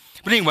Lord.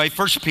 But anyway,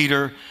 1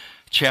 Peter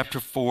chapter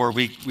 4,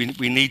 we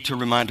need to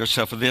remind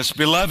ourselves of this.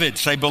 Beloved,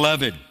 say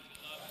beloved.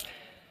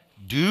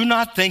 Do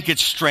not think it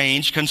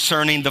strange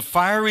concerning the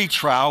fiery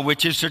trial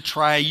which is to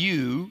try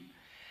you,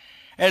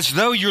 as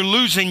though you're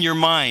losing your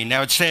mind.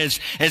 Now it says,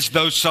 as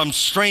though some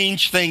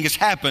strange thing has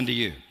happened to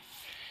you.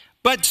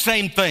 But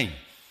same thing.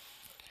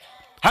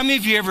 How many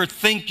of you ever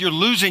think you're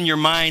losing your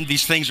mind?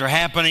 These things are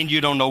happening. You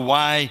don't know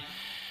why.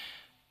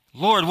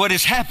 Lord, what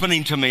is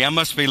happening to me? I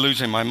must be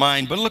losing my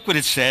mind. But look what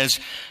it says.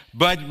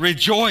 But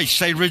rejoice,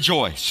 say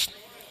rejoice.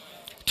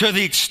 To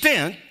the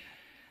extent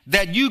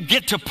that you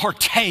get to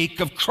partake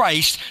of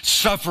Christ's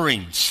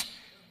sufferings.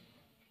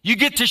 You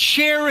get to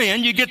share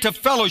in, you get to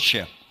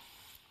fellowship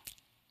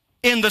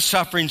in the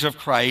sufferings of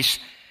Christ.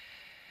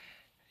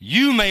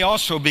 You may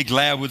also be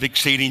glad with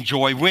exceeding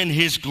joy when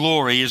his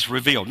glory is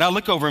revealed. Now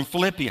look over in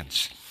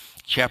Philippians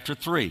chapter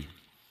 3.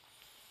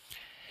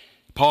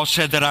 Paul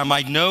said that I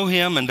might know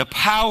him and the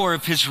power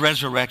of his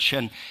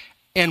resurrection,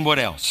 and what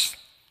else?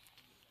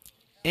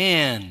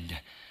 And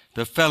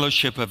the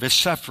fellowship of his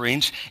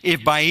sufferings,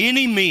 if by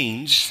any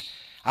means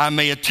I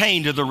may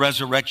attain to the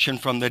resurrection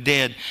from the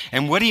dead.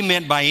 And what he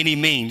meant by any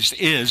means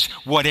is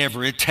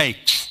whatever it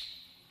takes.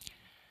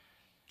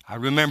 I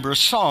remember a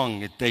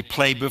song that they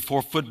play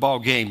before football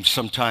games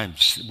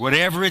sometimes.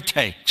 Whatever it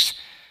takes,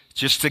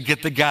 just to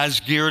get the guys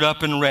geared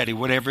up and ready,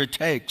 whatever it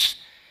takes.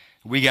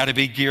 We got to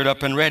be geared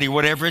up and ready,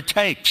 whatever it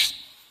takes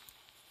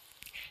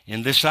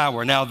in this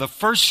hour. Now, the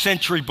first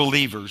century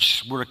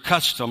believers were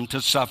accustomed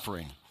to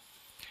suffering.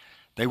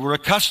 They were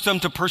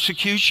accustomed to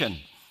persecution.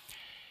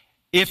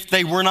 If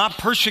they were not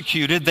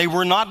persecuted, they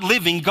were not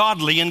living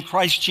godly in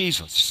Christ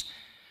Jesus.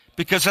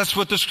 Because that's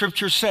what the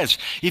scripture says.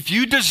 If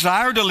you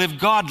desire to live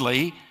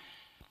godly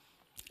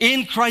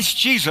in Christ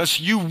Jesus,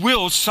 you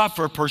will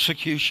suffer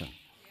persecution.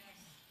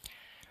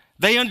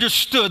 They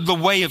understood the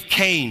way of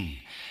Cain.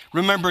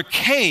 Remember,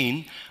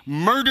 Cain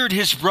murdered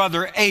his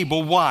brother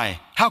Abel. Why?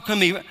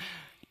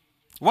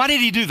 Why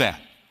did he do that?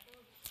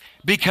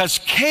 Because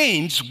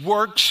Cain's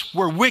works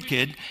were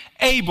wicked,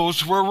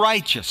 Abel's were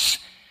righteous.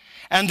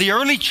 And the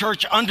early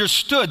church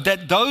understood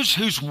that those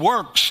whose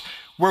works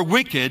were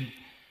wicked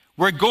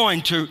were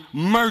going to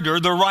murder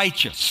the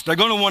righteous. They're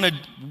going to want to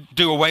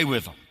do away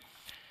with them.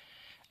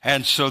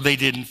 And so they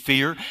didn't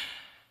fear.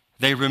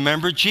 They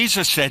remembered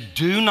Jesus said,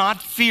 do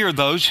not fear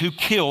those who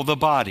kill the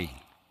body.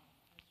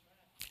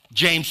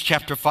 James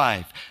chapter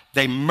 5,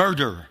 they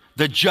murder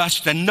the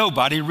just and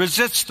nobody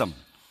resists them.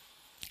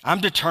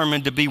 I'm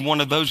determined to be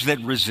one of those that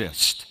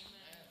resist.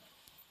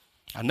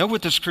 I know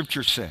what the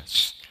scripture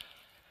says.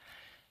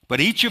 But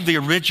each of the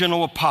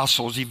original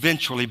apostles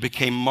eventually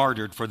became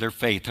martyred for their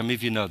faith. How many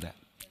of you know that?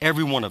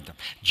 Every one of them.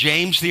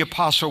 James the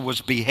apostle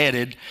was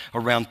beheaded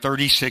around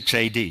 36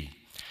 AD.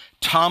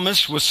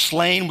 Thomas was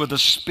slain with a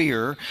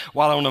spear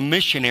while on a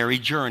missionary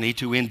journey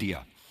to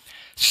India.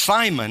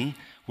 Simon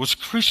was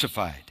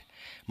crucified.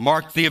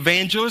 Mark the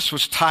evangelist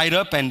was tied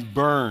up and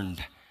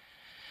burned,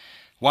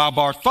 while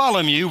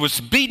Bartholomew was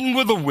beaten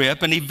with a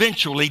whip and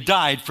eventually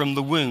died from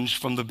the wounds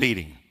from the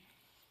beating.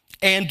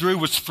 Andrew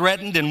was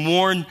threatened and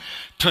warned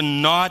to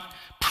not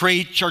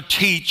preach or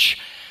teach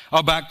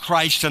about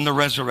Christ and the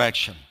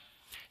resurrection.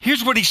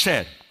 Here's what he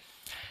said.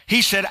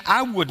 He said,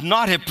 I would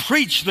not have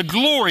preached the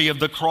glory of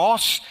the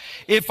cross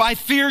if I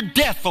feared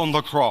death on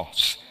the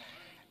cross.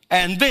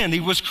 And then he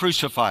was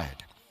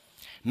crucified.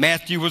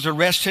 Matthew was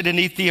arrested in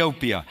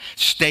Ethiopia,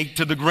 staked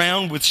to the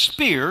ground with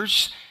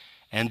spears,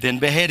 and then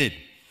beheaded.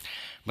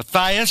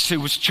 Matthias, who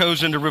was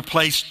chosen to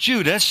replace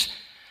Judas,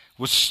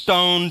 was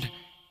stoned,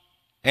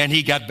 and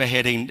he got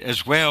beheading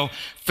as well.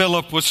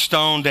 Philip was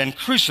stoned and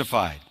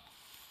crucified.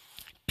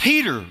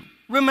 Peter,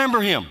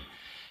 remember him.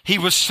 He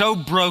was so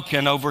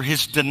broken over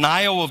his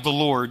denial of the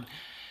Lord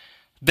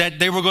that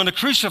they were going to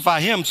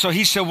crucify him. So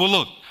he said, well,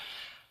 look,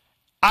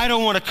 I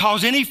don't want to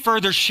cause any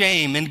further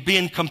shame in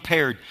being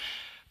compared.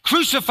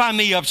 Crucify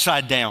me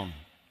upside down.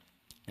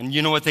 And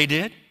you know what they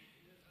did?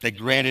 They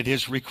granted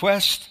his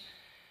request.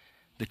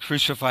 They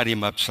crucified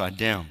him upside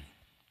down.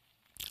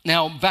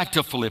 Now, back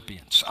to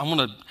Philippians. I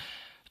want to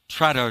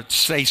try to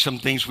say some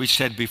things we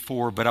said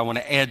before, but I want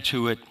to add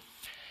to it.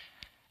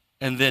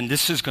 And then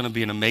this is going to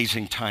be an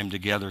amazing time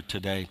together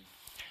today.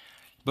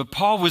 But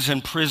Paul was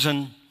in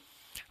prison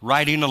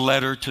writing a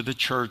letter to the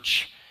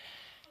church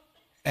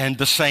and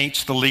the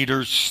saints, the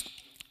leaders,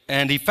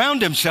 and he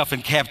found himself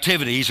in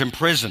captivity. He's in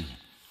prison.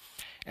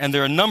 And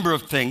there are a number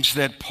of things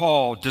that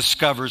Paul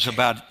discovers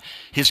about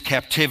his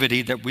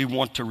captivity that we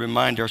want to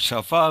remind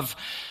ourselves of,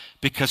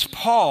 because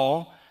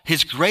Paul,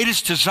 his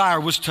greatest desire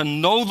was to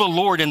know the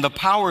Lord in the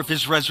power of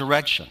his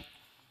resurrection.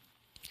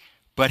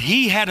 But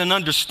he had an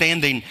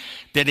understanding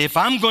that if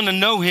I'm going to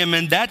know him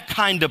in that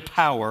kind of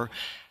power,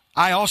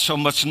 I also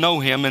must know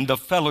him in the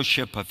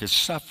fellowship of his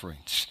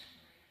sufferings.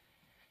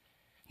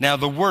 Now,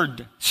 the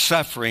word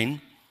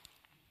suffering,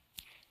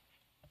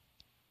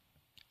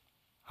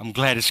 I'm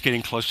glad it's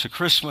getting close to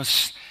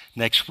Christmas.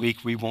 Next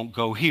week, we won't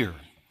go here.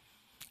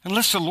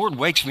 Unless the Lord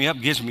wakes me up,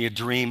 gives me a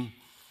dream,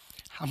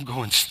 I'm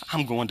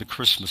going to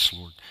Christmas,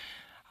 Lord.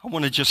 I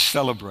want to just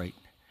celebrate.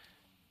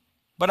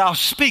 But I'll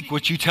speak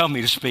what you tell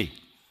me to speak.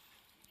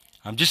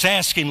 I'm just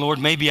asking, Lord,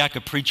 maybe I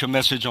could preach a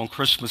message on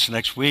Christmas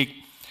next week.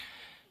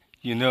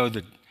 You know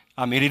that,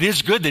 it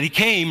is good that he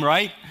came,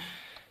 right?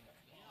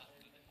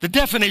 The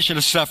definition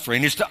of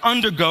suffering is to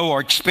undergo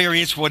or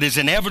experience what is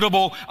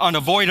inevitable,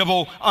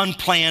 unavoidable,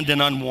 unplanned,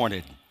 and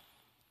unwanted.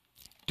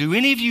 Do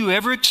any of you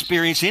ever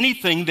experience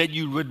anything that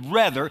you would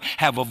rather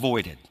have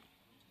avoided?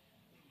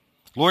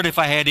 Lord, if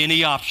I had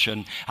any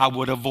option, I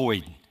would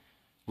avoid.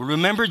 Well,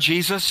 remember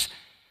Jesus?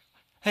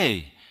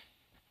 Hey,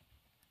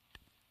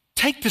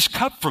 take this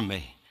cup from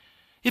me.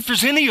 If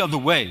there's any other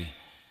way,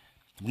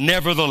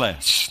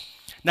 nevertheless.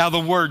 Now, the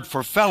word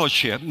for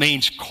fellowship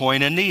means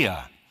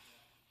koinonia.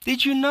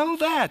 Did you know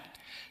that?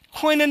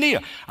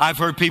 Koinonia. I've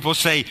heard people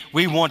say,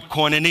 we want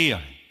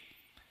koinonia.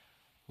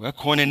 Well,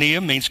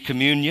 koinonia means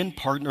communion,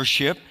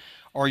 partnership,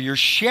 or you're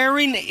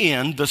sharing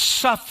in the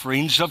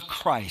sufferings of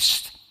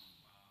Christ.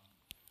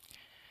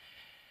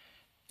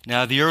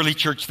 Now, the early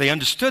church, they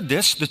understood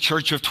this. The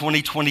church of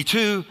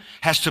 2022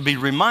 has to be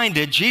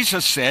reminded.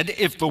 Jesus said,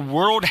 if the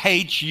world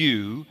hates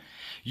you,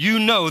 you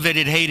know that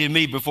it hated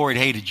me before it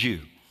hated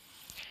you.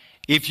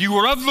 If you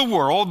were of the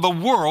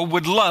world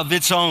would love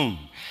its own.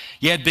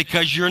 Yet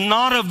because you're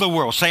not of the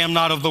world, say I'm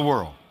not of the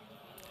world.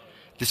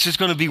 This is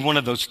going to be one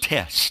of those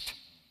tests.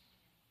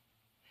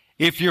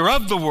 If you're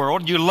of the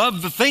world, you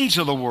love the things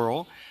of the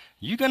world,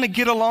 you're going to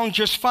get along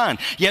just fine.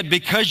 Yet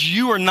because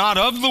you are not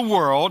of the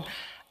world,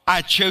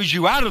 I chose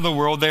you out of the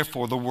world,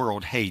 therefore the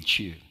world hates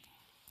you.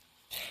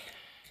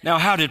 Now,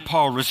 how did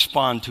Paul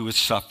respond to his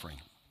suffering?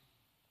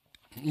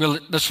 Well,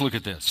 let's look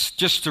at this,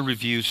 just to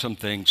review some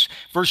things.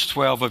 Verse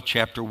 12 of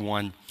chapter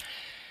 1.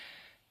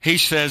 He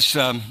says,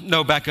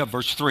 back up,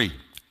 verse 3.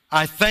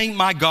 I thank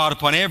my God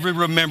upon every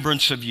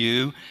remembrance of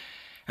you,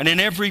 and in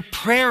every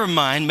prayer of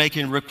mine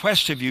making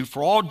request of you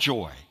for all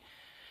joy,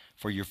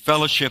 for your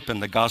fellowship in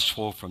the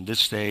gospel from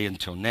this day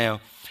until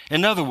now.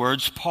 In other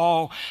words,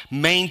 Paul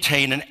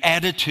maintained an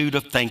attitude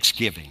of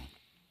thanksgiving.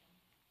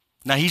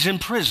 Now, he's in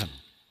prison.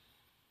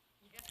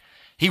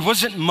 He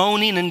wasn't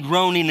moaning and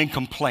groaning and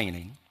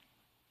complaining.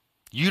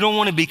 You don't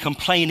want to be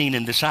complaining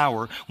in this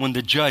hour when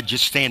the judge is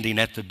standing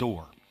at the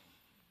door.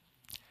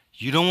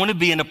 You don't want to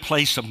be in a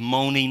place of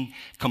moaning,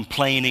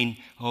 complaining,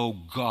 oh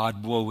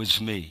God, woe is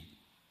me.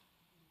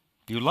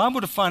 You're liable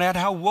to find out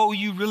how woe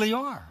you really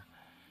are.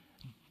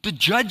 The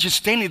judge is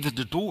standing at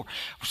the door.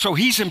 So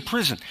he's in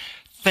prison.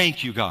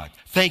 Thank you, God.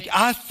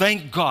 I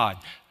thank God.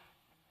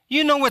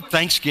 You know what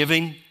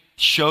Thanksgiving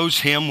shows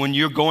him when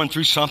you're going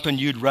through something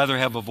you'd rather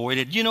have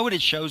avoided? You know what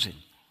it shows him?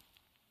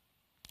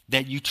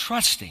 That you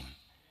trust him.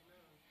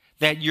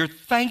 That you're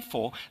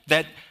thankful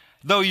that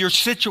though your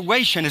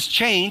situation has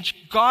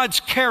changed, God's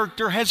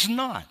character has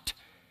not.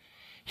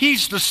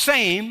 He's the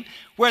same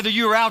whether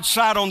you're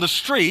outside on the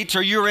streets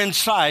or you're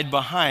inside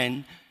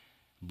behind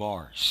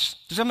bars.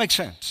 Does that make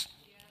sense?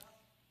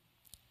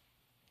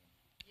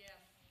 Yeah.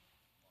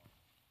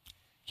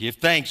 Give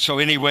thanks. So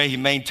anyway, he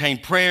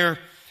maintained prayer.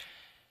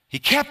 He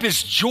kept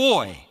his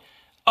joy.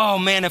 Oh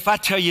man, if I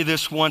tell you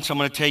this once, I'm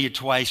going to tell you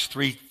twice,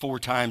 3, 4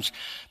 times.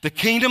 The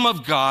kingdom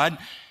of God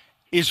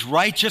is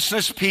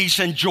righteousness, peace,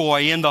 and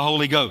joy in the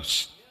Holy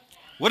Ghost.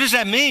 What does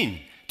that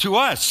mean to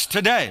us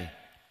today?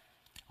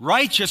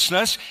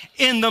 Righteousness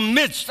in the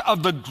midst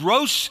of the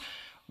gross,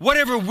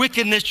 whatever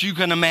wickedness you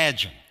can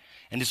imagine.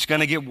 And it's going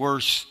to get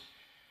worse.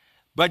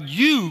 But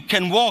you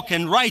can walk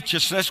in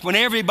righteousness when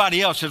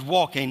everybody else is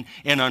walking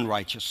in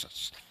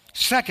unrighteousness.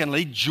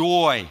 Secondly,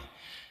 joy.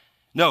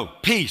 No,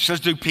 peace. Let's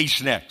do peace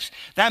next.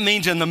 That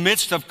means in the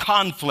midst of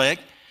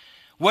conflict,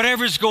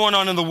 whatever's going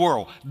on in the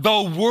world,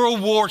 though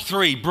World War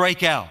III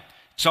break out,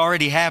 it's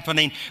already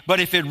happening, but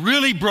if it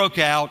really broke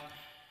out,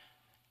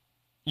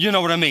 you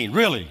know what I mean,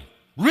 really,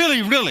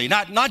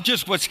 not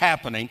just what's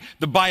happening,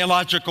 the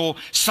biological,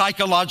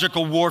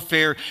 psychological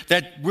warfare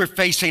that we're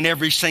facing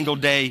every single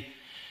day,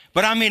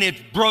 but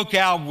it broke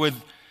out with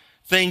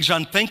things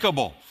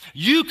unthinkable.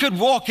 You could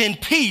walk in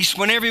peace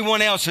when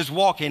everyone else is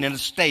walking in a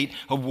state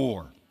of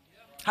war.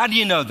 How do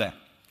you know that?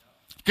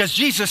 Because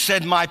Jesus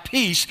said, my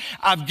peace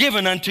I've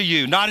given unto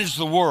you, not as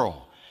the world,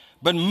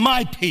 but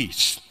my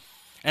peace.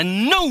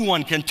 And no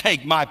one can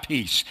take my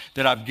peace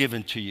that I've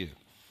given to you.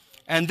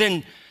 And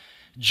then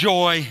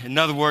joy, in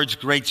other words,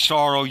 great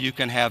sorrow, you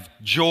can have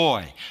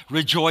joy.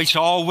 Rejoice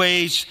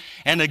always.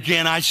 And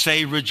again, I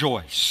say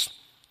rejoice.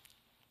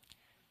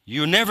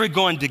 You're never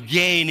going to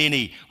gain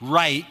any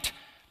right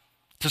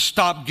to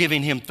stop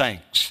giving him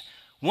thanks.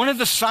 One of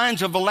the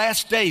signs of the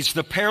last days,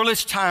 the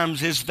perilous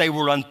times, is they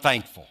were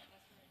unthankful.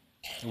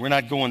 We're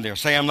not going there.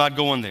 Say, I'm not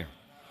going there.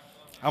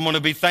 I'm going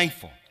to be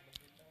thankful.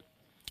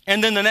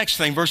 And then the next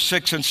thing, verse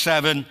 6 and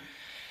 7.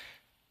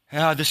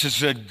 This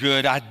is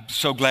good. I'm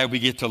so glad we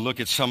get to look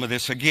at some of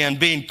this again.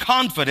 Being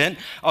confident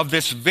of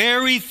this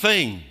very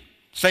thing.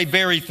 Say,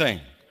 very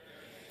thing.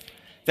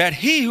 That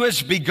he who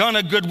has begun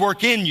a good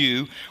work in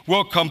you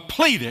will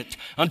complete it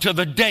until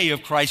the day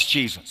of Christ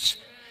Jesus.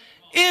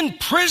 In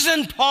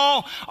prison,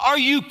 Paul? Are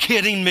you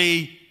kidding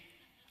me?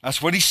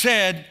 That's what he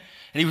said.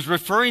 And he was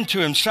referring to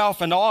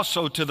himself and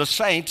also to the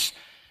saints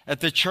at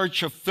the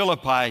church of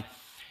Philippi.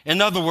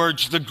 In other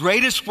words, the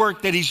greatest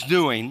work that he's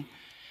doing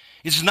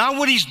It's not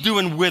what he's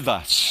doing with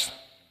us.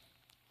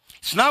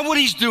 It's not what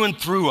he's doing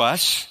through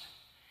us.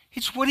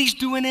 It's what he's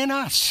doing in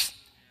us.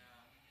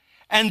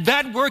 And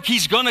that work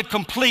he's going to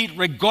complete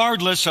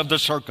regardless of the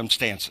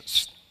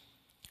circumstances.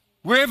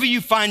 Wherever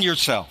you find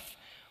yourself,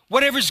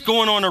 whatever's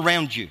going on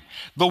around you,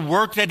 the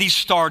work that he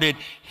started,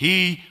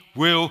 he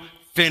will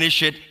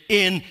finish it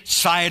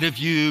inside of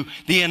you.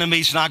 The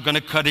enemy's not going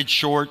to cut it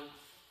short.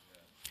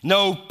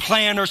 No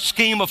plan or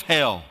scheme of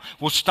hell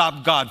will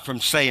stop God from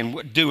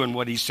doing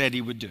what he said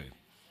he would do.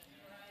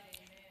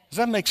 Does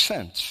that make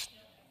sense?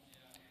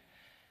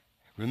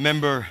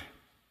 Remember,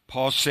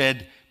 Paul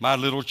said, my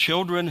little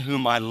children,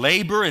 whom I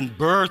labor in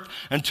birth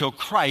until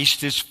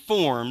Christ is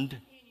formed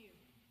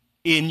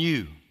in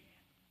you.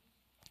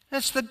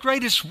 That's the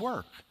greatest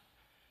work,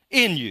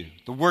 in you.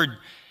 The word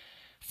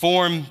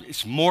form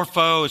is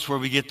morpho. It's where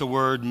we get the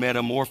word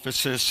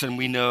metamorphosis, and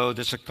we know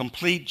there's a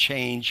complete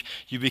change.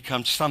 You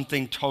become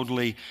something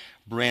totally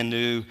brand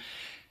new.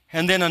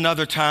 And then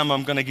another time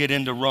I'm going to get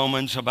into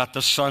Romans about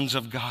the sons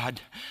of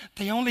God.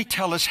 They only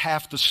tell us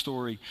half the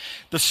story.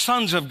 The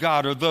sons of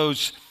God are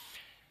those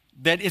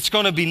that it's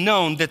going to be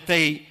known that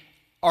they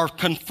are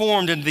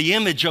conformed in the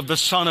image of the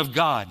Son of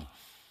God.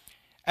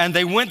 And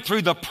they went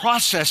through the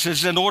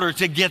processes in order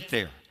to get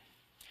there.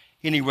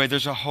 Anyway,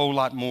 there's a whole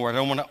lot more. I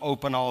don't want to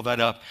open all that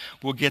up.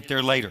 We'll get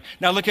there later.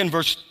 Now look in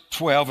verse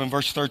 12 and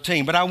verse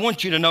 13. But I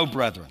want you to know,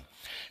 brethren,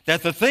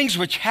 that the things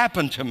which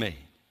happened to me,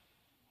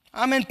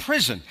 I'm in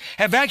prison,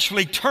 have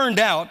actually turned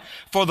out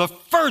for the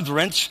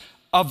furtherance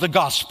of the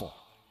gospel.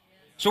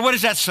 So what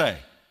does that say?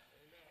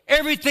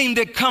 Everything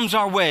that comes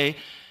our way,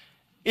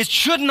 it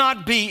should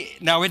not be,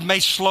 now it may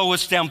slow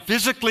us down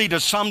physically to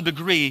some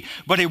degree,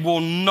 but it will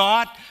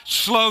not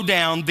slow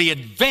down the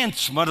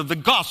advancement of the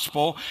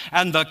gospel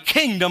and the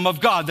kingdom of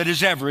God that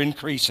is ever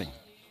increasing.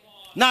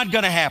 Not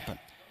going to happen.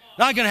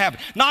 Not going to happen.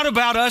 Not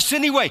about us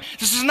anyway.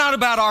 This is not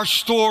about our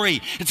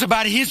story. It's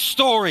about his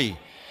story.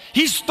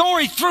 His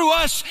story through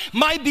us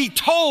might be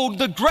told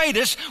the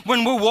greatest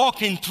when we're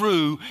walking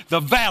through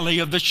the valley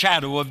of the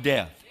shadow of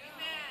death.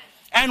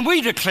 And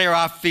we declare,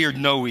 I feared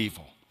no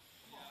evil.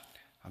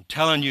 I'm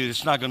telling you,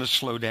 it's not going to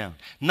slow down.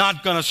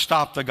 Not going to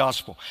stop the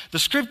gospel. The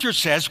scripture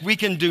says we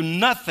can do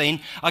nothing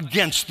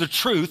against the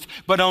truth,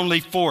 but only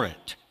for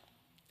it.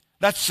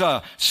 That's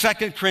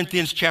 2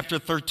 Corinthians chapter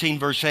 13,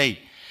 verse 8.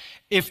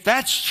 If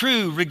that's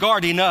true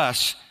regarding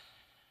us,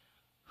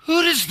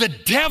 who does the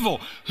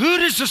devil, who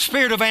does the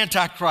spirit of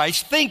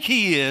Antichrist think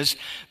he is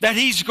that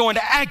he's going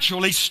to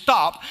actually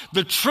stop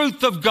the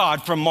truth of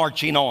God from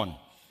marching on?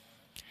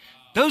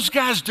 Those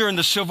guys during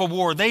the Civil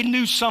War, they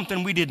knew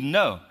something we didn't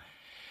know.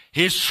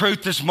 His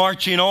truth is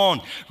marching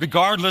on,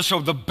 regardless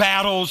of the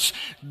battles,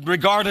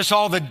 regardless of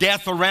all the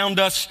death around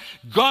us.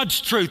 God's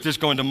truth is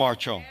going to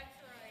march on.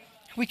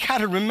 We got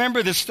to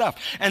remember this stuff.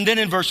 And then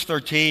in verse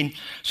 13,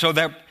 so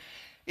that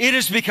it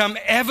has become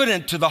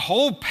evident to the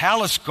whole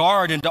palace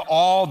guard and to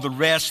all the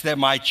rest that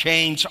my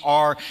chains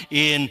are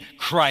in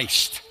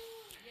Christ.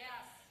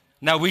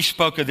 Now, we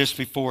spoke of this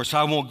before, so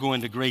I won't go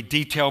into great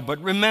detail,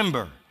 but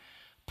remember,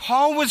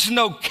 Paul was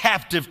no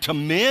captive to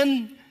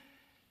men.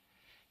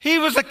 He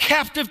was a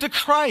captive to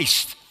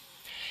Christ.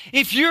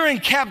 If you're in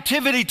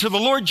captivity to the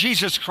Lord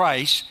Jesus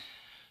Christ,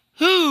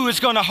 who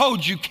is going to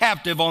hold you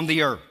captive on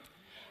the earth?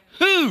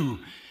 Who?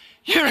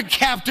 You're a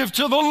captive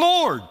to the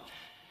Lord.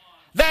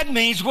 That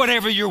means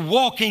whatever you're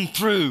walking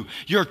through,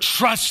 your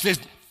trust and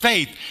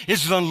faith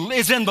is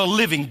in the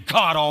living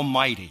God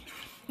Almighty.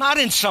 Not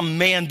in some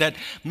man that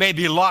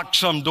maybe locked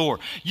some door.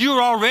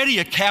 You're already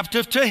a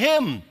captive to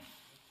him.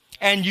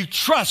 And you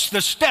trust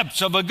the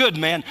steps of a good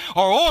man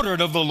are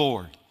ordered of the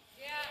Lord.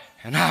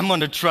 And I'm going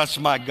to trust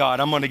my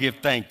God. I'm going to give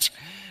thanks.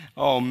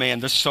 Oh,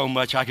 man, there's so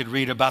much I could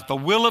read about the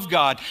will of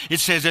God. It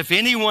says, if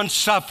anyone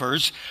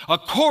suffers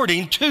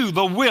according to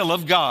the will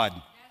of God.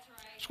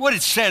 That's what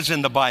it says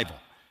in the Bible.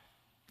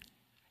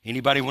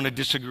 Anybody want to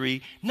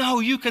disagree?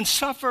 No, you can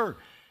suffer.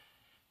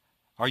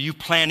 Are you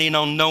planning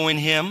on knowing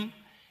him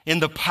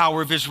in the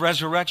power of his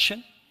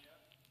resurrection?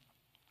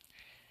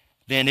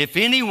 Then if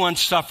anyone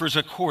suffers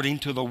according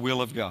to the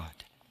will of God.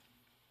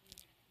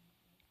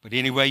 But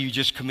anyway, you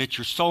just commit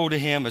your soul to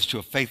him as to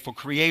a faithful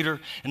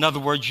creator. In other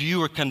words,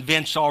 you are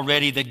convinced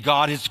already that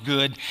God is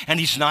good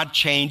and he's not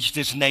changed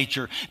his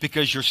nature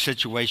because your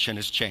situation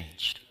has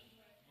changed.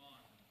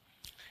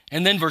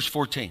 And then verse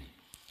 14.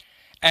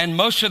 And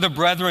most of the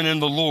brethren in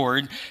the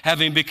Lord,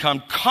 having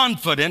become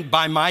confident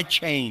by my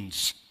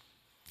chains,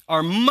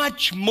 are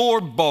much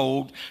more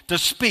bold to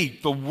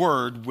speak the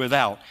word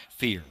without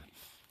fear.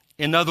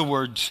 In other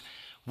words,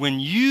 when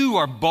you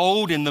are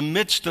bold in the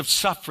midst of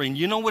suffering,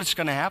 you know what's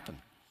going to happen?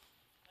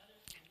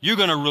 You're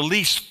going to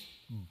release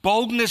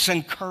boldness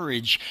and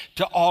courage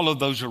to all of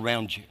those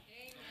around you.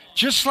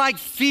 Just like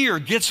fear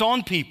gets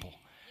on people.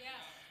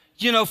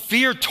 You know,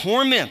 fear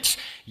torments.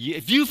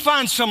 If you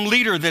find some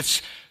leader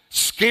that's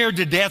scared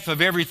to death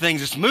of everything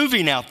that's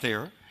moving out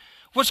there,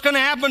 what's going to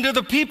happen to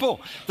the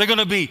people? They're going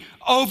to be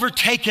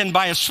overtaken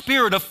by a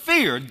spirit of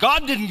fear.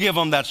 God didn't give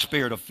them that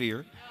spirit of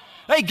fear.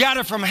 They got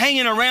it from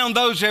hanging around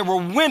those that were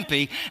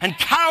wimpy and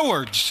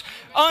cowards,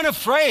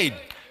 unafraid.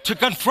 to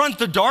confront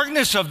the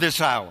darkness of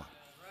this hour.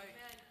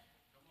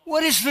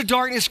 What is the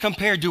darkness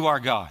compared to our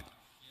God?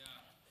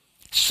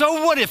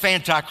 So what if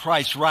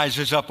Antichrist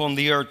rises up on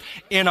the earth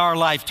in our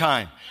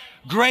lifetime?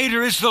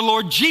 Greater is the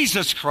Lord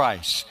Jesus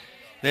Christ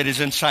that is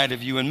inside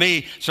of you and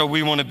me. So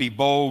we want to be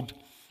bold,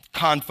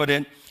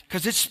 confident,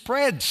 because it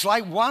spreads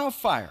like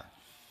wildfire.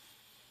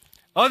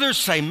 Others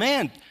say,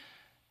 man,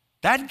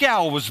 that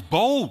gal was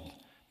bold.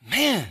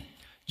 Man,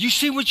 you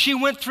see what she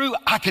went through?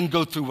 I can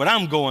go through what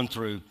I'm going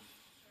through.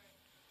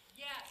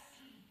 Yes.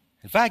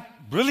 In fact,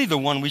 really the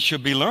one we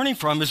should be learning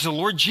from is the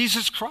Lord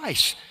Jesus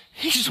Christ.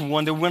 He's the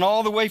one that went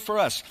all the way for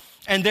us.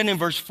 And then in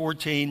verse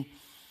 14,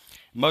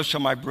 most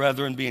of my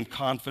brethren being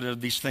confident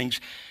of these things.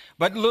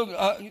 But look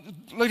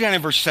down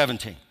in verse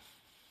 17.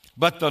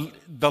 But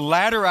the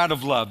latter out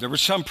of love. There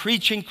was some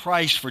preaching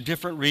Christ for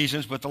different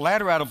reasons, but the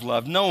latter out of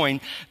love,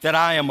 knowing that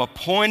I am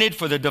appointed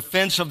for the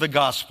defense of the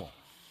gospel.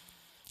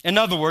 In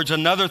other words,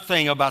 another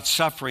thing about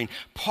suffering,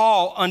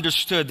 Paul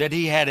understood that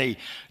he had a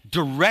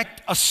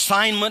direct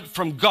assignment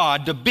from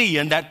God to be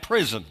in that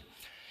prison.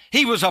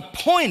 He was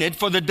appointed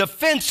for the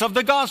defense of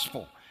the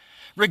gospel.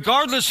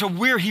 Regardless of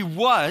where he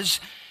was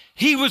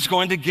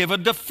going to give a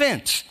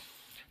defense.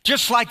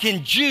 Just like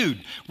in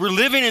Jude, we're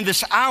living in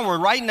this hour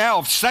right now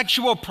of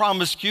sexual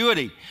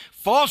promiscuity,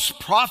 false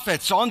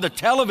prophets on the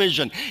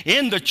television,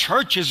 in the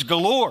churches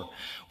galore.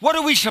 What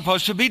are we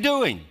supposed to be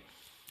doing?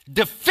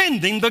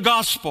 Defending the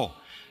gospel,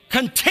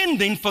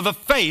 contending for the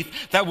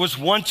faith that was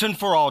once and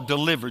for all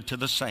delivered to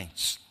the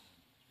saints.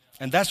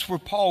 And that's where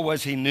Paul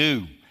was. He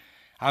knew,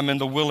 I'm in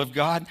the will of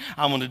God.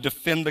 I want to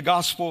defend the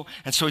gospel.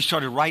 And so he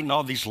started writing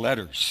all these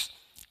letters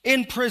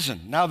in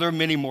prison. Now there are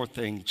many more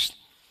things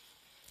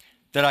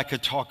that I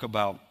could talk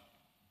about.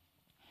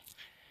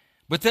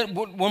 But then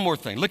one more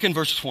thing. Look in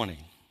verse 20.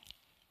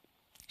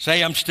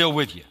 Say, I'm still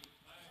with you.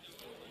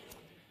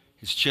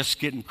 It's just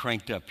getting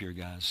cranked up here,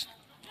 guys.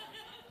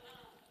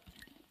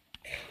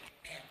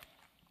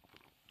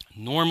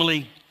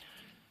 Normally,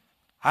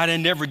 I'd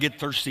never get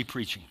thirsty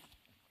preaching.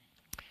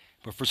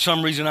 But for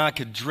some reason, I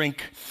could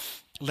drink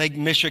Lake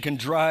Michigan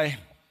dry.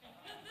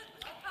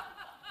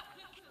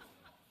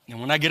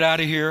 And when I get out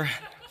of here,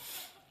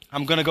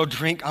 I'm going to go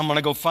drink. I'm going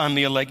to go find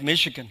me a Lake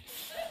Michigan.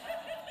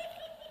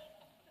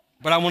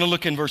 But I want to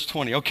look in verse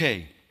 20.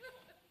 Okay.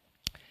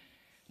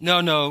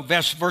 No,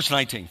 verse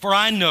 19. For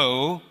I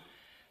know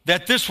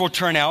that this will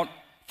turn out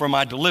for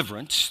my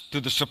deliverance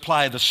through the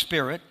supply of the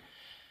Spirit.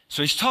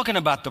 So he's talking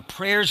about the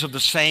prayers of the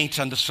saints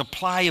and the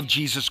supply of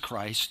Jesus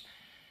Christ.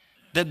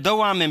 That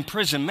though I'm in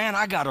prison, man,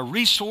 I got a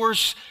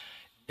resource.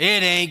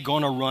 It ain't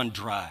going to run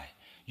dry.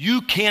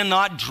 You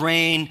cannot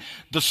drain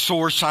the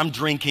source I'm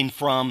drinking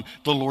from,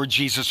 the Lord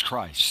Jesus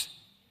Christ.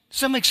 Does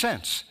that make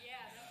sense? Yes.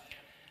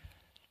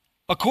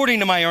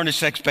 According to my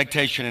earnest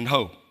expectation and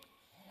hope,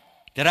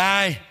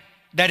 that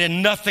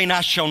in nothing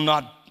I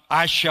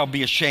shall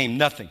be ashamed,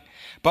 nothing.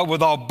 But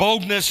with all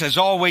boldness, as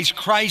always,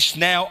 so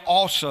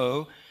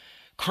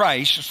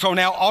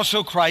now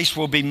also Christ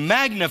will be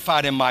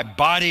magnified in my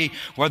body,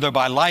 whether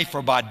by life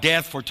or by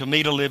death, for to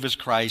me to live is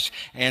Christ,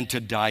 and to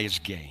die is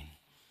gain.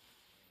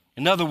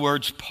 In other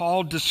words,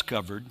 Paul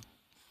discovered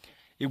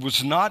it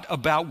was not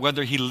about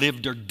whether he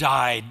lived or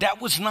died.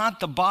 That was not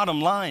the bottom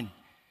line.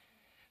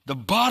 The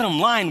bottom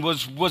line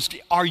was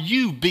are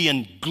you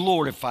being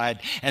glorified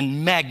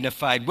and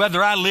magnified?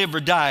 Whether I live or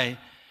die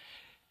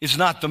is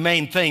not the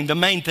main thing. The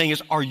main thing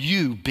is, are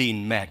you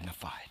being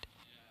magnified?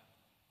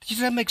 Does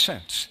that make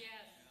sense?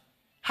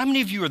 How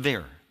many of you are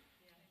there?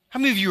 How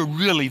many of you are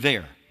really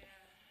there?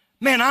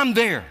 Man, I'm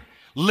there.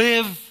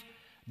 Live,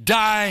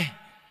 die,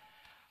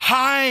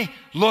 high,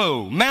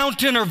 low,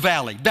 mountain or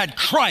valley, that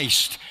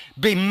Christ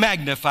be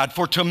magnified.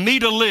 For to me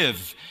to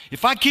live,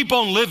 if I keep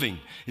on living,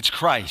 it's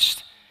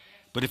Christ.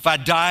 But if I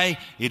die,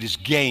 it is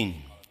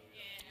gain,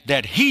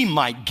 that he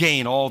might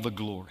gain all the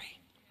glory.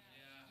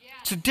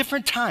 It's a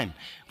different time.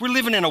 We're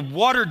living in a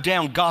watered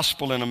down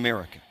gospel in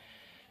America,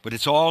 but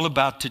it's all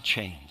about to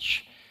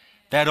change.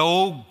 That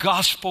old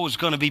gospel is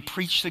going to be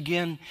preached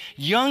again.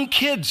 Young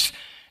kids,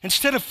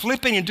 instead of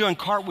flipping and doing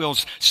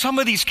cartwheels, some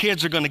of these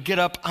kids are going to get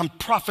up, I'm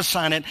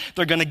prophesying it,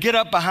 they're going to get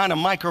up behind a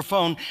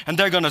microphone and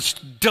they're going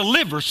to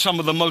deliver some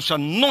of the most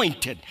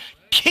anointed,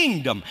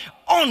 kingdom,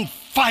 on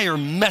fire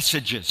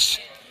messages.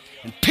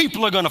 And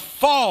people are going to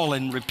fall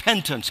in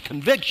repentance,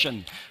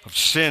 conviction of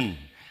sin,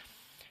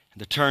 and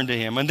to turn to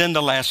him. And then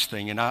the last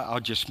thing, and I'll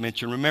just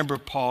mention, remember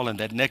Paul in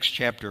that next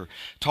chapter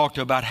talked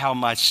about how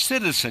my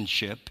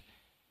citizenship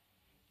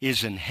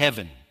is in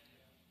heaven.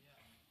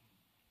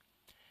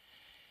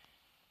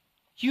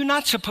 You're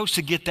not supposed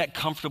to get that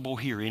comfortable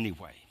here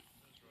anyway.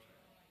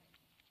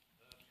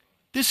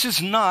 This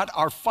is not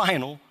our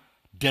final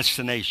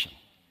destination.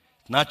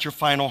 Not your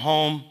final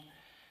home.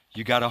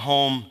 You got a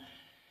home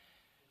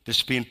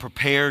that's being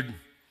prepared.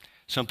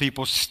 Some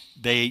people,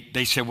 they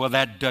say, well,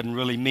 that doesn't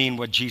really mean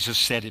what Jesus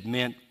said it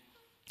meant.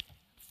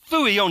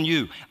 Phooey on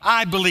you.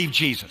 I believe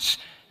Jesus.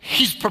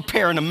 He's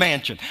preparing a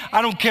mansion.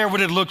 I don't care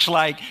what it looks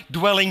like,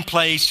 dwelling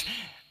place.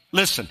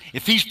 Listen,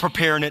 if he's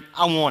preparing it,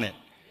 I want it.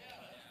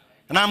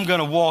 And I'm going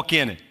to walk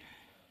in it.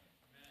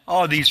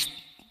 All these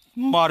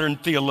modern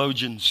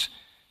theologians'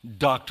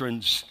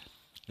 doctrines.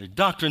 They're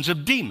doctrines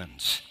of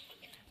demons.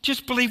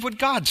 Just believe what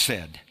God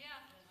said.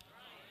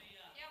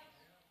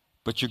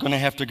 But you're going to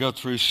have to go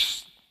through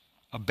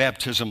a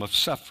baptism of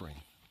suffering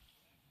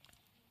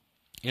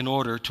in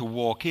order to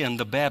walk in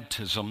the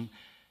baptism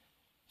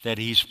that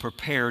he's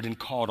prepared and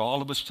called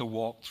all of us to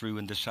walk through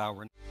in this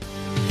hour.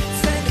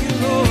 Thank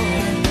you, Lord.